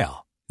digital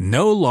scale.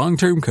 No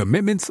long-term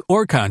commitments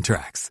or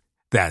contracts.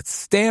 That's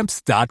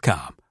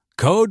Stamps.com.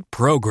 Code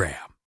PROGRAM.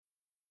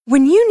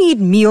 When you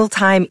need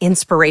mealtime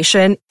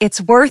inspiration,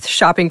 it's worth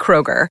shopping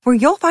Kroger, where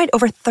you'll find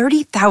over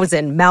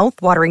 30,000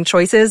 mouth-watering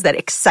choices that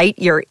excite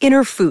your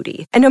inner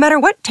foodie. And no matter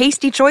what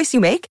tasty choice you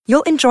make,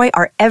 you'll enjoy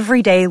our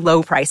everyday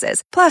low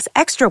prices, plus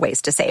extra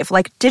ways to save,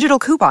 like digital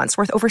coupons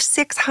worth over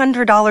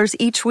 $600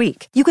 each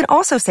week. You can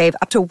also save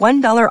up to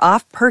 $1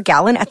 off per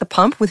gallon at the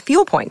pump with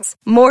fuel points.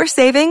 More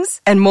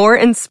savings and more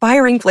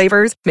inspiring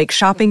flavors make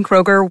shopping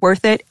Kroger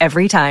worth it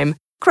every time.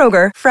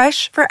 Kroger,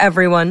 fresh for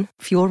everyone.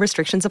 Fuel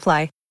restrictions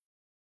apply.